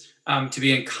cases, to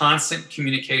be in constant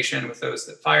communication with those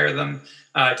that fire them,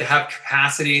 to have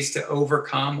capacities to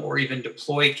overcome or even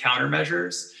deploy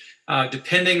countermeasures,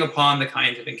 depending upon the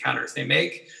kinds of encounters they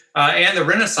make, and the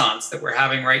renaissance that we're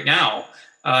having right now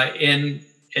in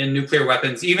nuclear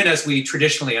weapons, even as we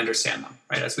traditionally understand them,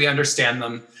 right? As we understand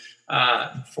them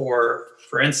for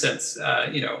instance,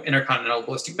 intercontinental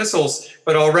ballistic missiles,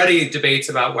 but already debates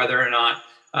about whether or not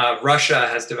Russia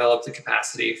has developed the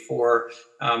capacity for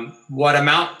what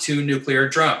amount to nuclear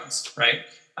drones, right?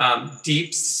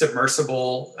 Deep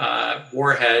submersible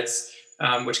warheads,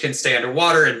 which can stay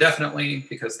underwater indefinitely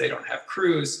because they don't have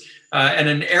crews, and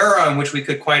an era in which we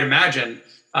could quite imagine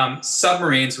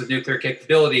submarines with nuclear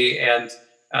capability and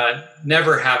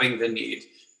never having the need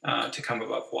to come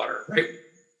above water, right?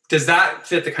 Does that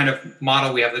fit the kind of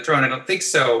model we have of the drone? I don't think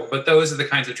so, but those are the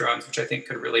kinds of drones which I think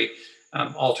could really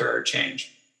alter or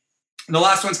change. And the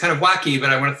last one's kind of wacky,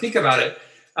 but I want to think about it,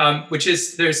 which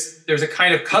is there's a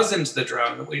kind of cousin to the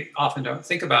drone that we often don't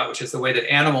think about, which is the way that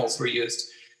animals were used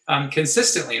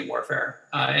consistently in warfare,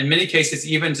 in many cases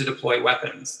even to deploy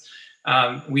weapons.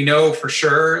 We know for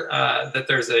sure that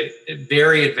there's a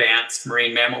very advanced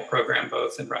marine mammal program,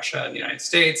 both in Russia and the United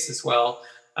States, as well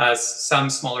as some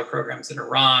smaller programs in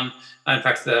Iran. In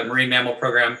fact, the marine mammal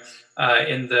program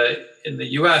in the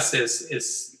U.S.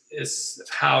 is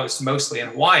housed mostly in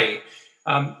Hawaii.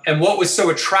 And what was so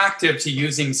attractive to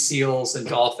using seals and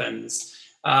dolphins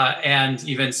and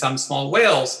even some small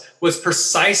whales was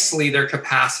precisely their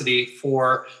capacity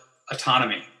for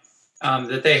autonomy,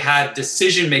 that they had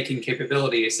decision-making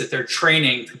capabilities, that their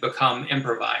training could become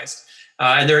improvised.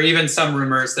 And there are even some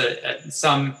rumors that at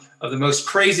some of the most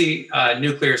crazy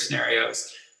nuclear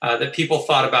scenarios, that people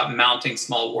thought about mounting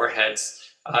small warheads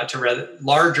to rather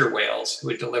larger whales who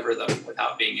would deliver them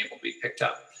without being able to be picked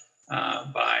up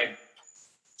by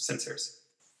sensors.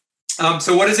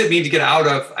 So what does it mean to get out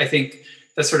of, I think,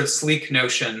 the sort of sleek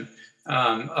notion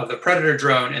of the Predator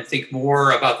drone and think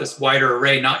more about this wider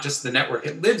array, not just the network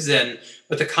it lives in,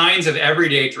 but the kinds of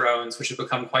everyday drones which have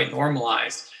become quite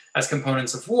normalized as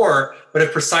components of war, but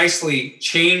have precisely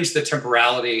changed the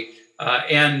temporality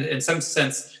and, in some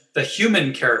sense, the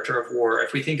human character of war.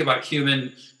 If we think about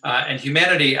human and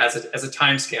humanity as a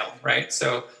time scale, right?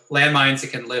 So landmines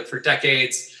that can live for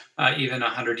decades, even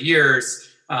 100 years,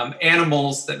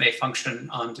 animals that may function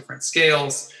on different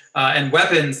scales, and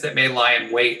weapons that may lie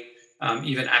in wait,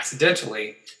 even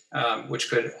accidentally, which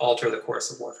could alter the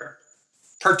course of warfare.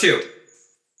 Part 2,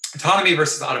 autonomy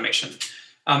versus automation.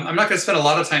 I'm not going to spend a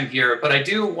lot of time here, but I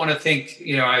do want to think,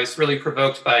 I was really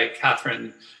provoked by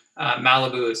Catherine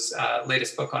Malibu's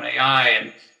latest book on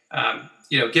AI. And,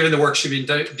 given the work she's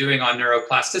been doing on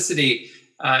neuroplasticity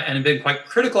and have been quite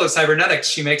critical of cybernetics,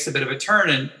 she makes a bit of a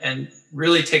turn and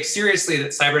really takes seriously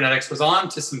that cybernetics was on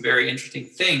to some very interesting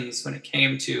things when it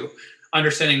came to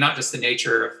understanding not just the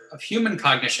nature of human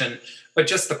cognition, but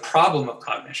just the problem of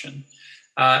cognition.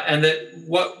 And that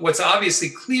what's obviously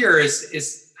clear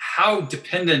is how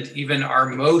dependent even our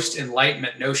most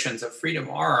Enlightenment notions of freedom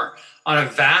are on a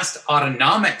vast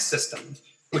autonomic system,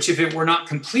 which if it were not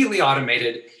completely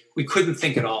automated, we couldn't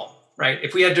think at all, right?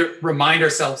 If we had to remind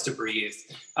ourselves to breathe,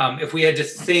 if we had to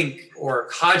think or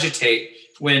cogitate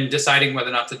when deciding whether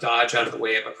or not to dodge out of the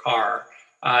way of a car,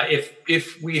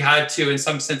 if we had to, in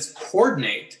some sense,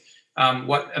 coordinate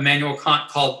what Immanuel Kant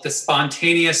called the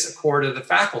spontaneous accord of the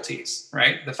faculties,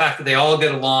 right? The fact that they all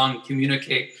get along,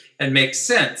 communicate, and make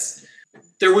sense,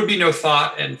 there would be no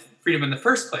thought and freedom in the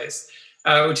first place,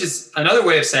 which is another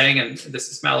way of saying, and this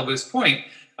is Malibu's point,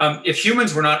 if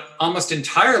humans were not almost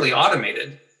entirely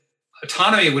automated,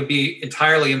 autonomy would be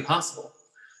entirely impossible.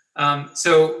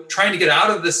 So trying to get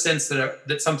out of the sense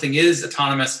that something is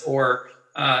autonomous or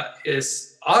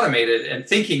is automated and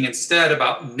thinking instead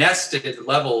about nested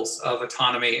levels of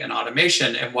autonomy and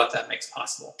automation and what that makes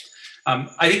possible.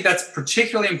 I think that's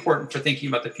particularly important for thinking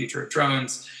about the future of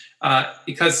drones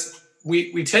because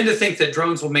we tend to think that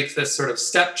drones will make this sort of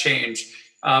step change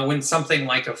when something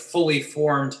like a fully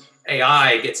formed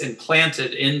AI gets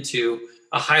implanted into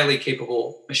a highly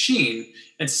capable machine,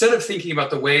 instead of thinking about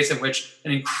the ways in which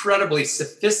an incredibly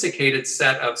sophisticated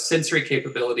set of sensory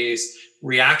capabilities,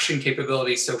 reaction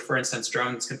capabilities, so for instance,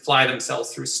 drones can fly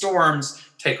themselves through storms,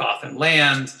 take off and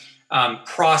land,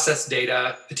 process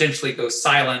data, potentially go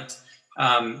silent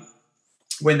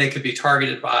when they could be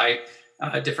targeted by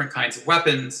different kinds of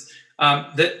weapons,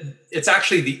 that it's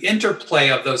actually the interplay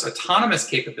of those autonomous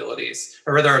capabilities,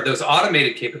 or rather those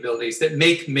automated capabilities, that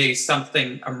make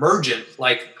something emergent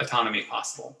like autonomy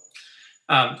possible.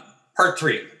 Part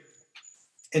 3,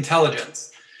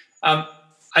 intelligence.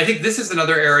 I think this is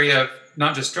another area of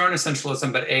not just drone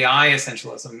essentialism, but AI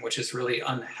essentialism, which is really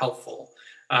unhelpful.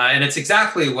 And it's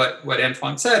exactly what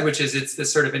Antoine said, which is it's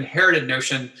this sort of inherited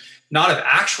notion, not of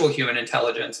actual human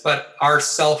intelligence, but our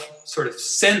self sort of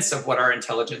sense of what our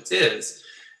intelligence is,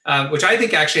 which I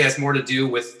think actually has more to do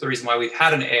with the reason why we've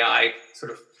had an AI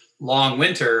sort of long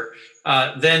winter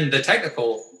than the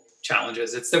technical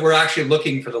challenges. It's that we're actually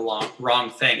looking for the wrong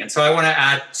thing. And so I want to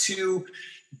add 2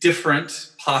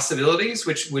 different possibilities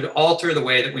which would alter the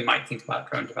way that we might think about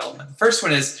drone development. The first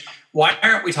one is, why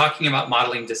aren't we talking about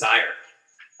modeling desire?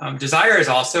 Desire is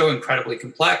also incredibly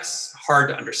complex, hard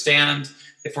to understand.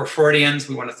 If we're Freudians,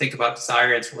 we want to think about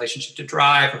desire in its relationship to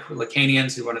drive. If we're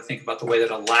Lacanians, we want to think about the way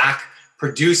that a lack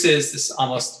produces this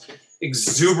almost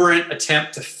exuberant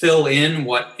attempt to fill in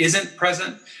what isn't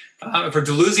present. If we're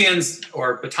Deleuzians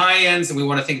or Batailleans, and we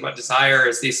want to think about desire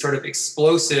as these sort of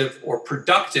explosive or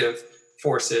productive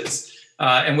forces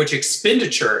in which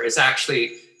expenditure is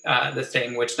actually the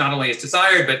thing which not only is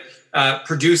desired, but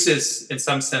produces, in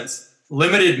some sense,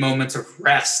 limited moments of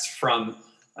rest from,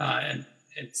 and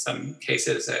in some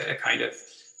cases, a kind of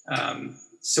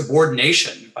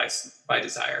subordination by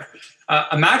desire.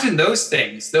 Imagine those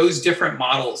things, those different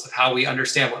models of how we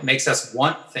understand what makes us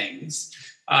want things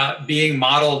being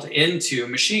modeled into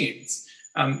machines.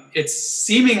 It's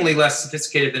seemingly less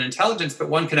sophisticated than intelligence, but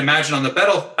one can imagine on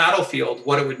the battlefield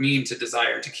what it would mean to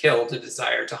desire to kill, to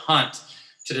desire to hunt,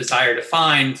 to desire to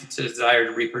find, to desire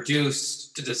to reproduce,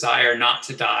 to desire not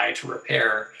to die, to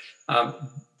repair,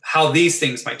 how these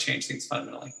things might change things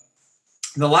fundamentally.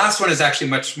 And the last one is actually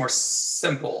much more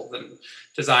simple than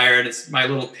desire, and it's my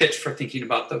little pitch for thinking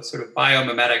about the sort of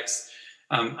biomimetics.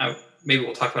 Maybe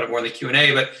we'll talk about it more in the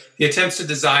Q&A, but the attempts to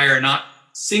desire not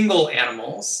single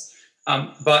animals,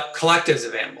 but collectives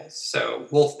of animals. So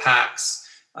wolf packs,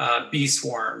 bee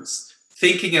swarms,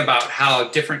 thinking about how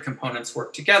different components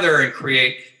work together and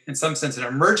create, in some sense, an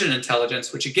emergent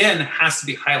intelligence, which again has to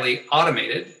be highly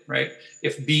automated, right?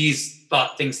 If bees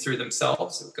thought things through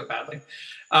themselves, it would go badly.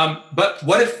 But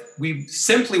what if we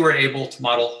simply were able to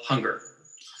model hunger?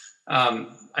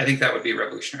 I think that would be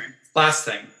revolutionary. Last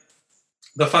thing,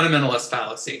 the fundamentalist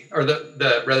fallacy, or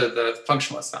the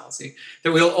functionalist fallacy,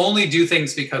 that we'll only do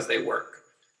things because they work,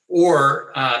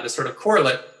 or the sort of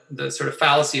correlate, the sort of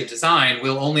fallacy of design,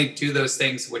 we'll only do those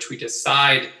things which we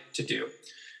decide to do.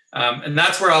 And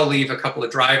that's where I'll leave a couple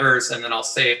of drivers, and then I'll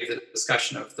save the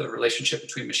discussion of the relationship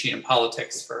between machine and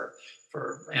politics for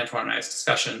Antoine and I's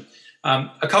discussion.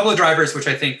 A couple of drivers which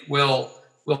I think will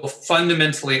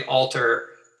fundamentally alter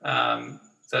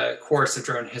the course of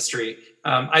drone history.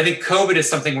 I think COVID is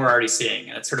something we're already seeing,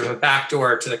 and it's sort of a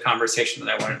backdoor to the conversation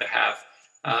that I wanted to have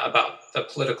about the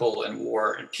political and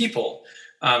war and people,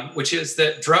 which is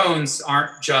that drones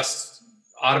aren't just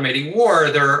automating war,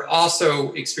 they're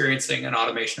also experiencing an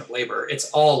automation of labor.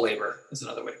 It's all labor, is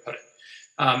another way to put it.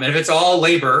 And if it's all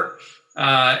labor,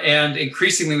 and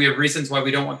increasingly we have reasons why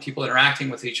we don't want people interacting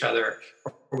with each other,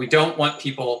 or we don't want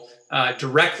people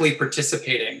directly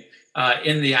participating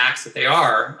in the acts that they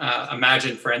are.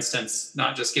 Imagine, for instance,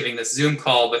 not just giving this Zoom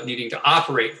call, but needing to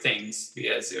operate things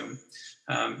via Zoom,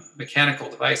 mechanical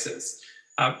devices.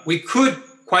 We could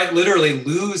quite literally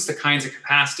lose the kinds of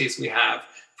capacities we have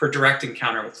for direct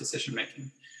encounter with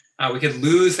decision-making. We could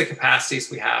lose the capacities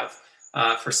we have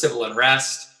for civil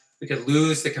unrest. We could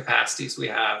lose the capacities we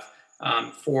have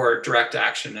for direct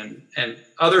action and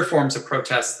other forms of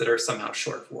protests that are somehow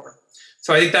short of war.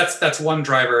 So I think that's one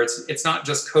driver. It's not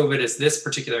just COVID as this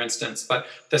particular instance, but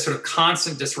the sort of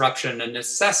constant disruption and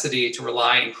necessity to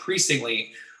rely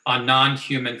increasingly on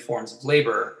non-human forms of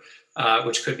labor,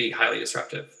 which could be highly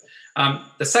disruptive.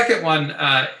 The second one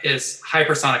is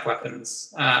hypersonic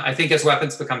weapons. I think as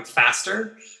weapons become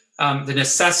faster, the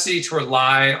necessity to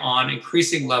rely on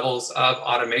increasing levels of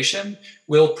automation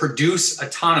will produce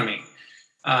autonomy.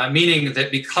 Meaning that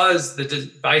because the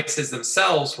devices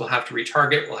themselves will have to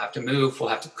retarget, will have to move, will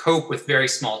have to cope with very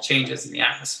small changes in the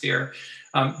atmosphere,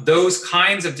 those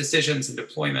kinds of decisions and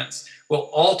deployments will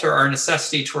alter our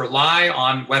necessity to rely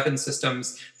on weapon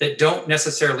systems that don't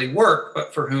necessarily work,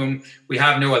 but for whom we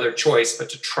have no other choice but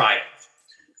to try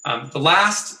it. The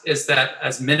last is that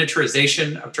as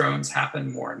miniaturization of drones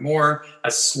happen more and more,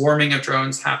 as swarming of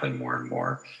drones happen more and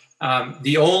more,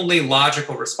 the only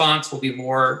logical response will be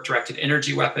more directed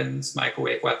energy weapons,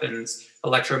 microwave weapons,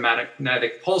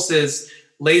 electromagnetic pulses,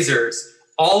 lasers,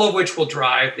 all of which will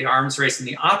drive the arms race in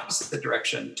the opposite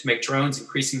direction to make drones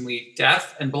increasingly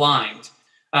deaf and blind,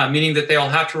 meaning that they'll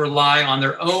have to rely on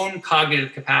their own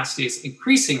cognitive capacities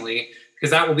increasingly,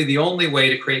 because that will be the only way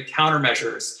to create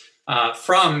countermeasures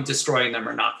from destroying them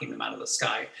or knocking them out of the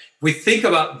sky. If we think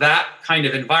about that kind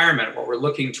of environment, what we're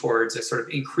looking towards is sort of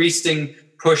increasing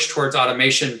push towards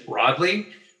automation broadly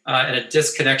and a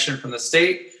disconnection from the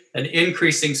state, an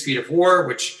increasing speed of war,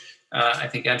 which I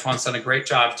think Antoine's done a great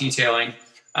job detailing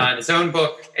in his own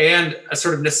book, and a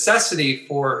sort of necessity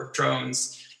for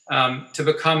drones to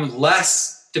become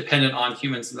less dependent on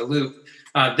humans in the loop.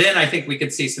 Then I think we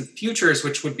could see some futures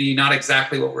which would be not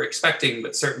exactly what we're expecting,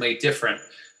 but certainly different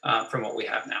from what we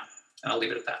have now. And I'll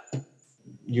leave it at that.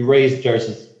 You raised,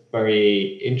 Joseph,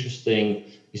 very interesting,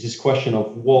 is this question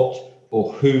of what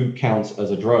or who counts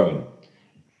as a drone.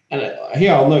 And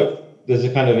here I'll note there's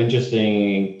a kind of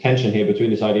interesting tension here between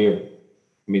this idea of,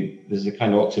 there's a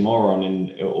kind of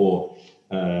oxymoron or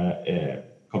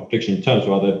contradiction in terms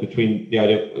rather between the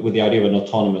idea of an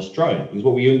autonomous drone. Because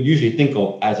what we usually think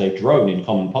of as a drone in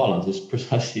common parlance is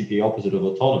precisely the opposite of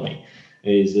autonomy.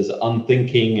 Is there's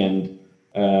unthinking and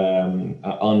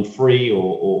unfree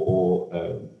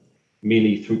or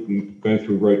merely going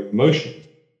through rote motion.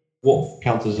 What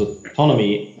counts as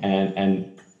autonomy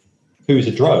and who's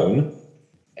a drone?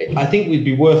 I think it would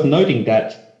be worth noting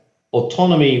that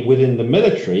autonomy within the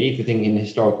military, if you think in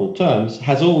historical terms,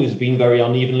 has always been very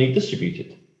unevenly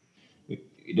distributed.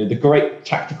 The great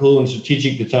tactical and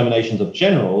strategic determinations of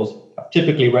generals have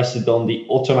typically rested on the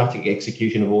automatic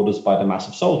execution of orders by the mass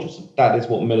of soldiers. That is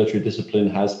what military discipline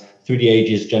has, through the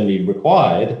ages, generally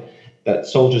required, that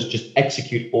soldiers just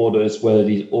execute orders, whether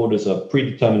these orders are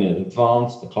predetermined in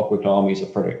advance, the clockwork armies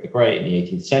of Frederick the Great in the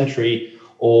 18th century,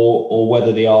 or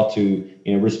whether they are to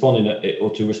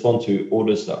respond to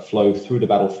orders that flow through the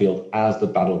battlefield as the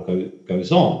battle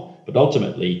goes on. But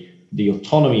ultimately, the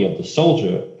autonomy of the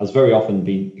soldier has very often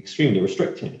been extremely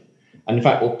restricted. And in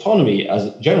fact, autonomy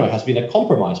as general has been a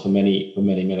compromise for many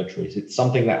militaries. It's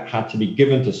something that had to be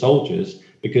given to soldiers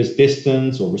because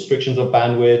distance or restrictions of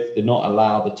bandwidth did not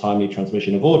allow the timely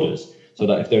transmission of orders. So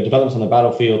that if there are developments on the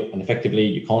battlefield and effectively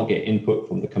you can't get input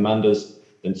from the commanders,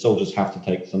 then soldiers have to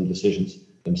take some decisions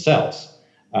themselves.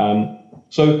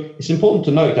 So it's important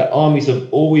to note that armies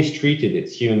have always treated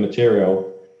its human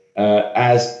material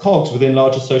as cogs within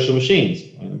larger social machines.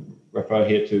 I refer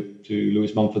here to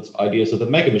Lewis Mumford's ideas of the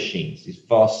mega machines, these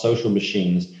vast social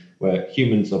machines where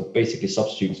humans are basically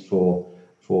substitutes for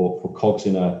cogs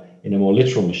in a more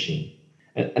literal machine.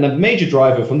 And a major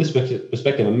driver, from this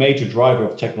perspective, a major driver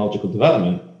of technological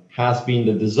development has been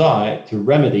the desire to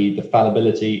remedy the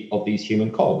fallibility of these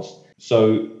human cogs.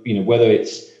 So, whether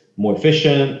it's more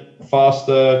efficient,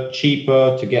 faster,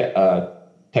 cheaper to get a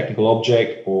technical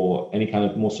object or any kind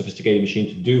of more sophisticated machine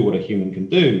to do what a human can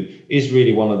do is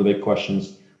really one of the big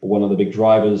questions or one of the big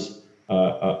drivers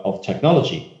of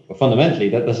technology. But fundamentally,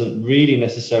 that doesn't really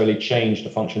necessarily change the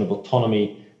function of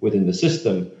autonomy within the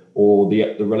system or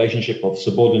the relationship of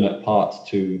subordinate parts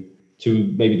to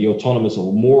maybe the autonomous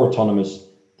or more autonomous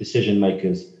decision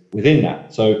makers within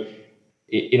that. So,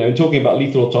 in talking about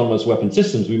lethal autonomous weapon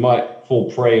systems, we might fall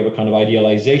prey of a kind of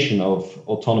idealization of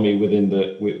autonomy within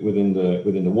the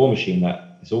war machine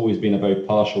that has always been a very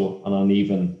partial and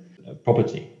uneven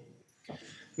property.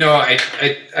 No,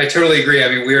 I totally agree. I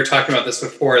mean, we were talking about this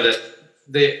before, that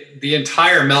the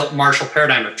entire Marshall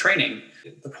paradigm of training,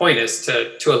 the point is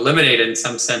to eliminate in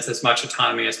some sense as much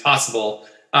autonomy as possible.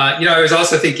 I was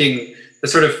also thinking the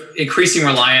sort of increasing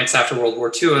reliance after World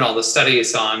War II and all the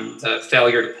studies on the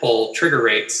failure to pull trigger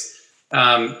rates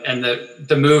and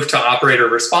the move to operator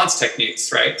response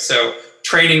techniques, right? So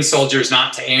training soldiers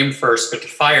not to aim first, but to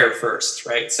fire first,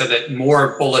 right? So that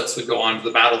more bullets would go onto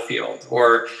the battlefield,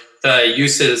 or the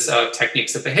uses of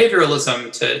techniques of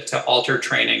behavioralism to alter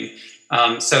training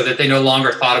so that they no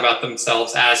longer thought about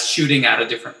themselves as shooting at a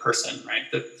different person, right?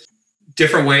 The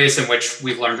different ways in which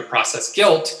we've learned to process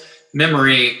guilt,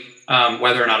 memory,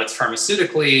 whether or not it's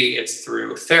pharmaceutically, it's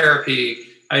through therapy.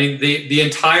 I mean, the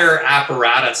entire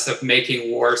apparatus of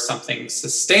making war something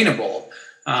sustainable,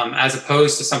 as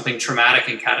opposed to something traumatic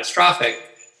and catastrophic,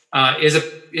 is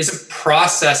a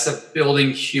process of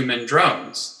building human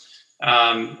drones.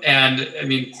 And I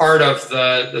mean, part of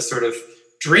the sort of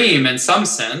dream, in some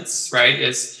sense, right,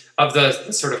 is of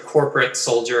the sort of corporate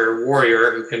soldier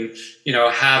warrior who can,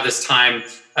 have this time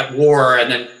at war and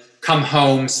then come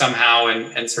home somehow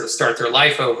and sort of start their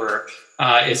life over,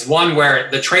 is one where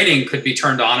the training could be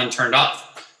turned on and turned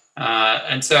off.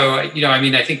 And so,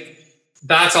 I think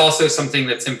that's also something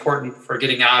that's important for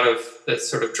getting out of the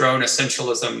sort of drone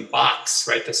essentialism box,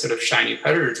 right? The sort of shiny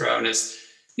predator drone is,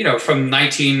 from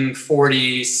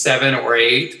 1947 or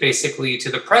 8, basically, to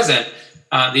the present,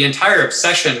 the entire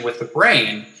obsession with the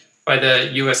brain by the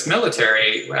US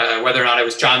military, whether or not it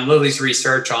was John Lilly's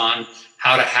research on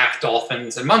how to hack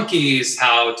dolphins and monkeys,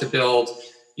 how to build,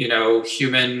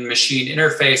 human-machine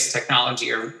interface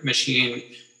technology or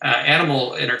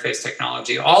machine-animal interface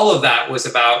technology. All of that was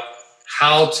about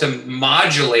how to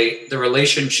modulate the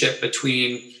relationship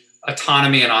between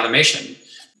autonomy and automation.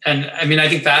 And I mean, I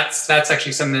think that's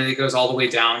actually something that goes all the way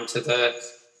down to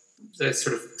the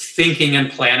sort of thinking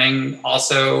and planning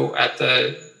also at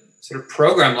the sort of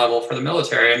program level for the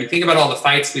military. I mean, think about all the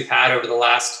fights we've had over the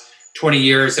last 20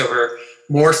 years over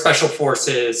more special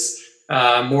forces,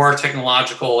 more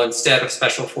technological instead of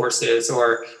special forces,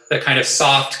 or the kind of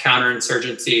soft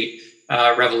counterinsurgency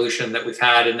revolution that we've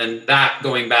had, and then that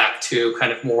going back to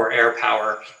kind of more air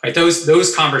power. Right?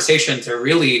 Those conversations are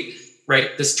really,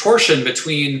 right, this torsion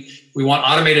between we want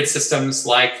automated systems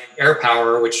like air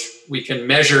power, which we can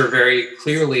measure very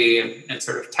clearly and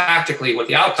sort of tactically what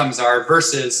the outcomes are,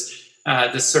 versus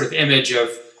this sort of image of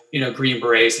Green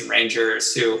Berets and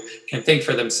Rangers who can think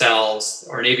for themselves,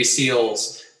 or Navy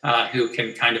SEALs who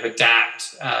can kind of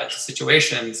adapt to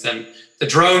situations. And the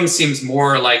drone seems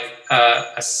more like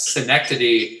a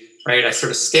synecdoche, right? A sort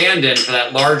of stand-in for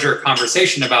that larger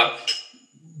conversation about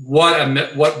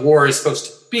what war is supposed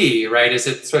to be, right? Is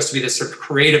it supposed to be this sort of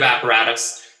creative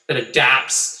apparatus that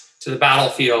adapts to the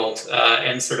battlefield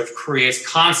and sort of creates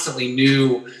constantly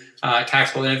new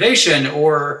tactical innovation,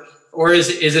 or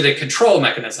is it a control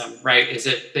mechanism, right? Is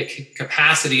it the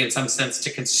capacity in some sense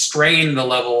to constrain the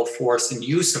level of force and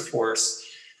use of force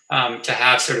to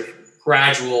have sort of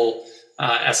gradual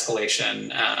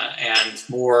escalation and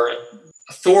more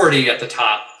authority at the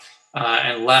top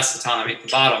and less autonomy at the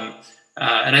bottom?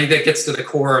 And I think that gets to the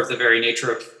core of the very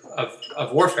nature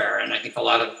of warfare. And I think a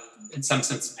lot of, in some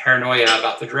sense, paranoia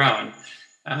about the drone,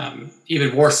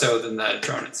 even more so than the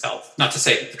drone itself. Not to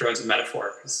say that the drone's a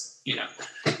metaphor, because,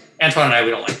 Antoine and I, we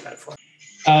don't like metaphor.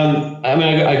 I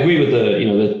mean, I agree with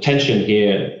the tension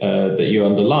here that you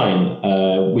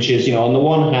underline, which is, on the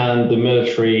one hand, the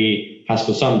military has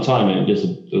for some time, and there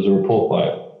was a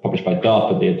report published by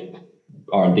DARPA, the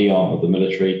R&D arm of the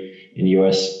military in the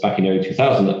US back in the early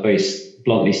 2000s, that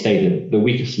bluntly stated the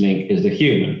weakest link is the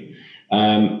human.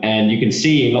 And you can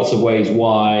see in lots of ways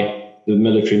why the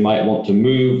military might want to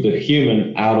move the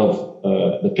human out of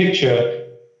the picture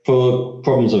for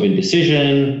problems of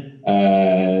indecision,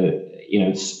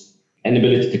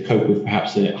 inability to cope with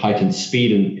perhaps a heightened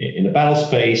speed in the battle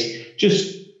space,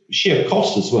 just sheer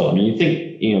cost as well. I mean, you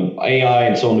think, AI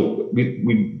and so on,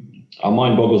 our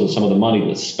mind boggles at some of the money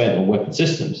that's spent on weapon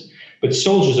systems, but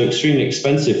soldiers are extremely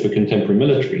expensive for contemporary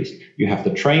militaries. You have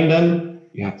to train them,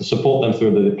 you have to support them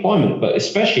through the deployment, but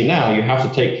especially now you have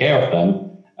to take care of them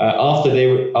after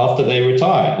they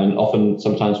retire, and often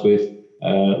sometimes with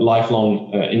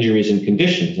lifelong injuries and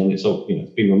conditions. And it's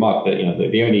been remarked that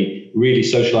the only really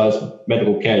socialized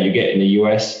medical care you get in the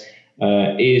US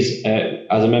is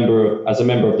as a member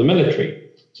of the military.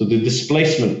 So the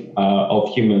displacement of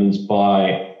humans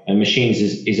by machines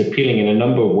is appealing in a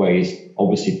number of ways,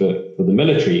 obviously for the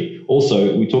military.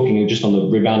 Also, we're talking just on the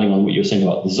rebounding on what you're saying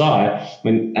about desire,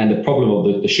 and the problem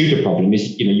of the shooter problem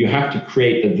is, you have to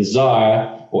create the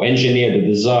desire or engineer the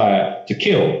desire to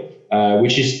kill,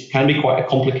 which can be quite a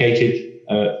complicated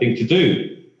thing to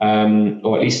do,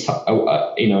 or at least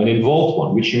an involved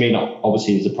one, which you may not,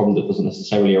 obviously is a problem that doesn't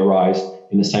necessarily arise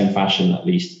in the same fashion, at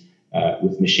least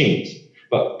with machines.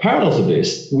 But parallel to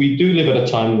this, we do live at a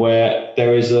time where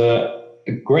there is a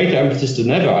greater emphasis than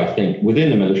ever, I think, within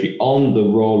the military on the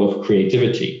role of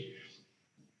creativity.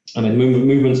 I mean,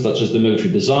 movements such as the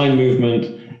military design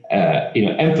movement,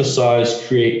 emphasize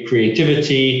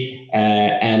creativity,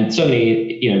 and certainly,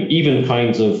 even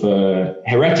kinds of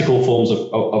heretical forms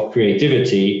of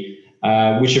creativity,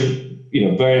 which are,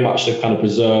 very much the kind of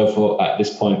preserve at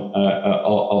this point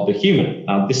of the human.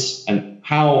 Now,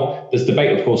 there's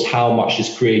debate, of course, how much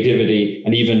is creativity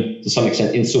and even to some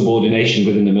extent insubordination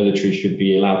within the military should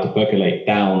be allowed to percolate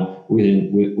down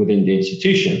within the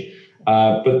institution.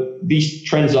 But these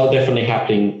trends are definitely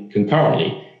happening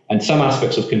concurrently. And some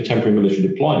aspects of contemporary military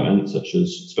deployment, such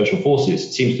as special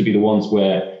forces, seems to be the ones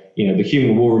where the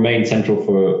human will remain central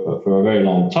for a very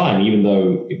long time, even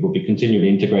though it will be continually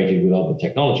integrated with other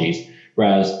technologies.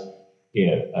 Whereas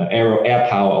air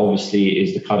power obviously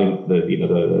is the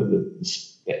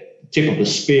tip of the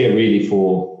spear really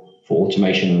for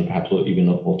automation and perhaps even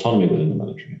autonomy within the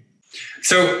military.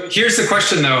 So here's the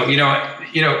question, though.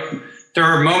 There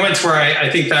are moments where I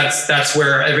think that's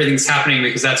where everything's happening,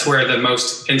 because that's where the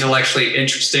most intellectually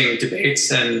interesting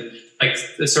debates and like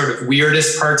the sort of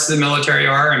weirdest parts of the military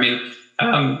are. I mean,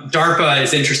 DARPA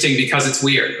is interesting because it's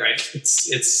weird, right?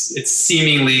 It's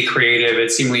seemingly creative,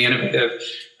 it's seemingly innovative.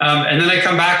 And then I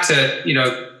come back to,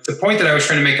 the point that I was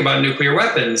trying to make about nuclear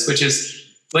weapons, which is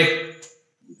like,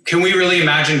 can we really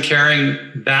imagine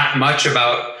caring that much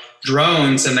about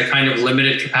drones and the kind of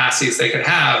limited capacities they could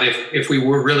have if we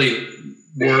were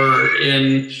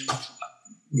in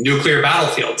nuclear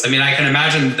battlefields? I mean, I can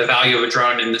imagine the value of a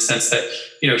drone in the sense that,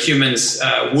 humans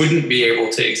wouldn't be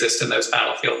able to exist in those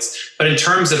battlefields. But in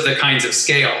terms of the kinds of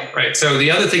scale, right? So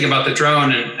the other thing about the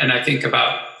drone, and I think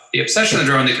about the obsession of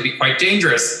the drone that could be quite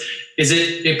dangerous, is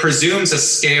it presumes a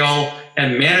scale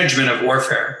and management of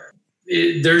warfare.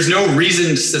 There's no reason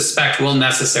to suspect will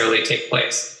necessarily take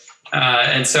place.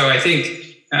 And so I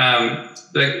think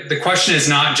the question is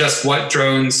not just what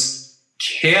drones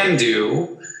can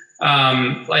do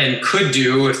and could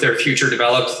do if their future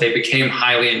developed, if they became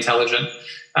highly intelligent.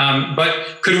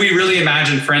 But could we really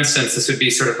imagine, for instance, this would be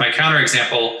sort of my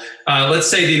counterexample, let's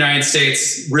say the United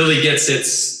States really gets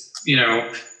its,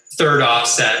 third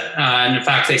offset. And in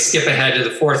fact, they skip ahead to the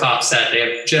fourth offset. They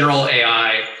have general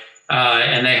AI,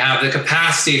 and they have the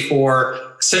capacity for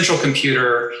central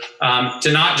computer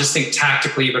to not just think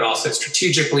tactically, but also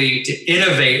strategically, to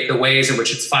innovate the ways in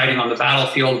which it's fighting on the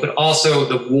battlefield, but also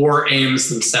the war aims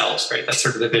themselves, right? That's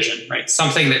sort of the vision, right?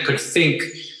 Something that could think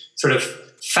sort of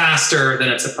faster than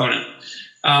its opponent.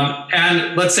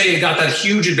 And let's say it got that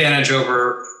huge advantage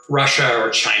over Russia or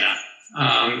China,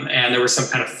 and there was some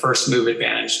kind of first move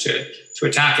advantage to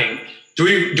attacking. Do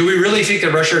we really think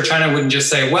that Russia or China wouldn't just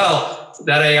say, well,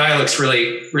 that AI looks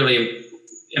really, really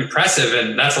impressive,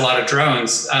 and that's a lot of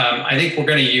drones. I think we're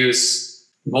going to use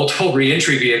multiple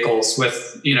reentry vehicles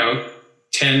with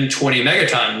 10, 20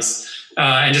 megatons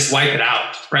and just wipe it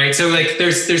out, right? So like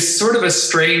there's sort of a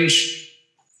strange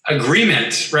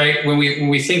agreement, right, when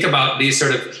we think about these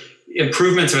sort of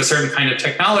improvements of a certain kind of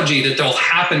technology, that they'll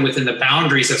happen within the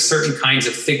boundaries of certain kinds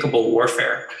of thinkable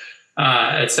warfare.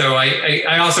 And so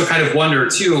I also kind of wonder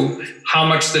too how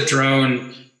much the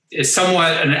drone is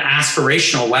somewhat an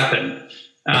aspirational weapon,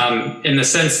 in the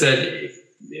sense that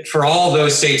for all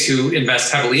those states who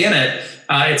invest heavily in it,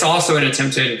 it's also an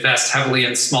attempt to invest heavily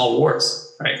in small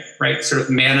wars, right? Sort of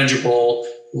manageable,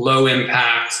 low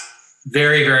impact,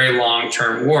 very, very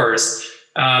long-term wars.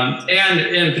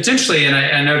 And potentially, and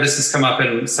I know this has come up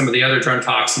in some of the other drone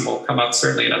talks and will come up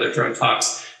certainly in other drone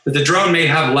talks, that the drone may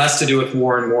have less to do with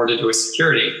war and more to do with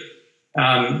security.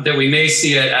 That we may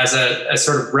see it as a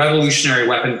sort of revolutionary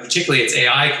weapon, particularly its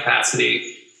AI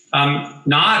capacity,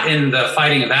 not in the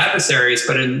fighting of adversaries,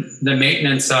 but in the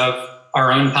maintenance of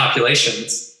our own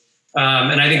populations.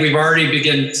 And I think we've already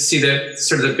begun to see the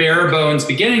sort of the bare bones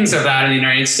beginnings of that in the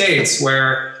United States,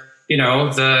 where,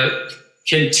 the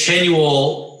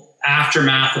continual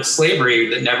aftermath of slavery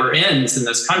that never ends in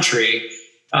this country,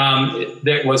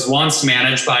 that was once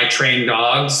managed by trained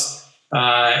dogs,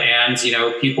 and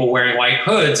people wearing white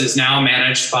hoods, is now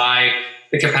managed by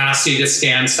the capacity to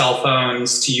scan cell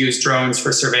phones, to use drones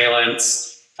for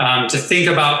surveillance, to think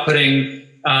about putting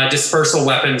dispersal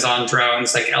weapons on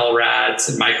drones like LRADs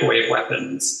and microwave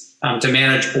weapons, to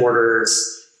manage borders.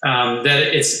 That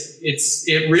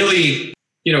it really,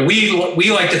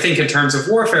 we like to think in terms of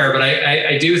warfare, but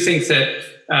I do think that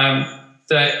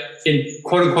that in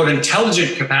quote unquote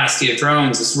intelligent capacity of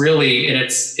drones is really in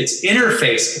its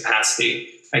interface capacity,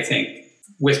 I think,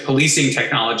 with policing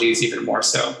technologies even more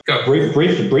so. Go.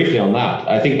 Briefly on that,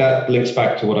 I think that links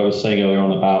back to what I was saying earlier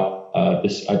on about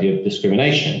this idea of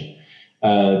discrimination.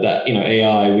 That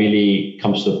AI really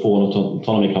comes to the fore, and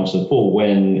autonomy comes to the fore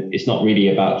when it's not really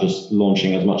about just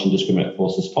launching as much indiscriminate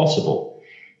force as possible.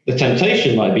 The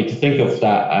temptation might be to think of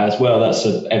that as, well, that's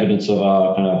evidence of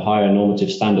our kind of higher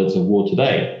normative standards of war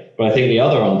today. But I think the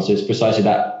other answer is precisely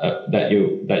that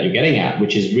you're getting at,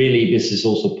 which is really, this is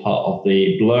also part of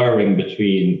the blurring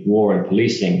between war and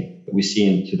policing that we see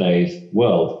in today's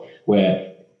world,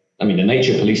 where, the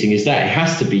nature of policing is that it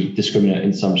has to be discriminate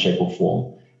in some shape or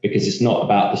form, because it's not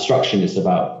about destruction, it's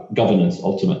about governance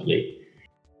ultimately.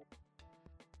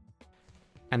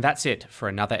 And that's it for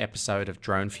another episode of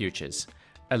Drone Futures,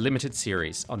 a limited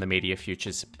series on the Media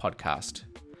Futures podcast.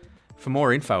 For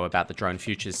more info about the Drone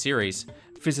Futures series,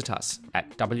 visit us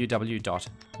at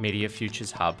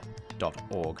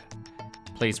www.mediafutureshub.org.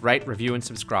 Please rate, review and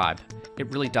subscribe.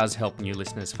 It really does help new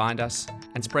listeners find us,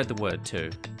 and spread the word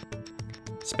too.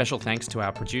 Special thanks to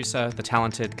our producer, the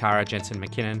talented Cara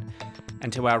Jensen-McKinnon,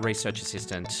 and to our research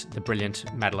assistant, the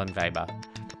brilliant Madeline Weber.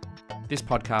 This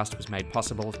podcast was made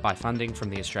possible by funding from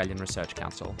the Australian Research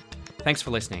Council. Thanks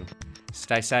for listening.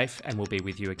 Stay safe, and we'll be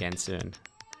with you again soon.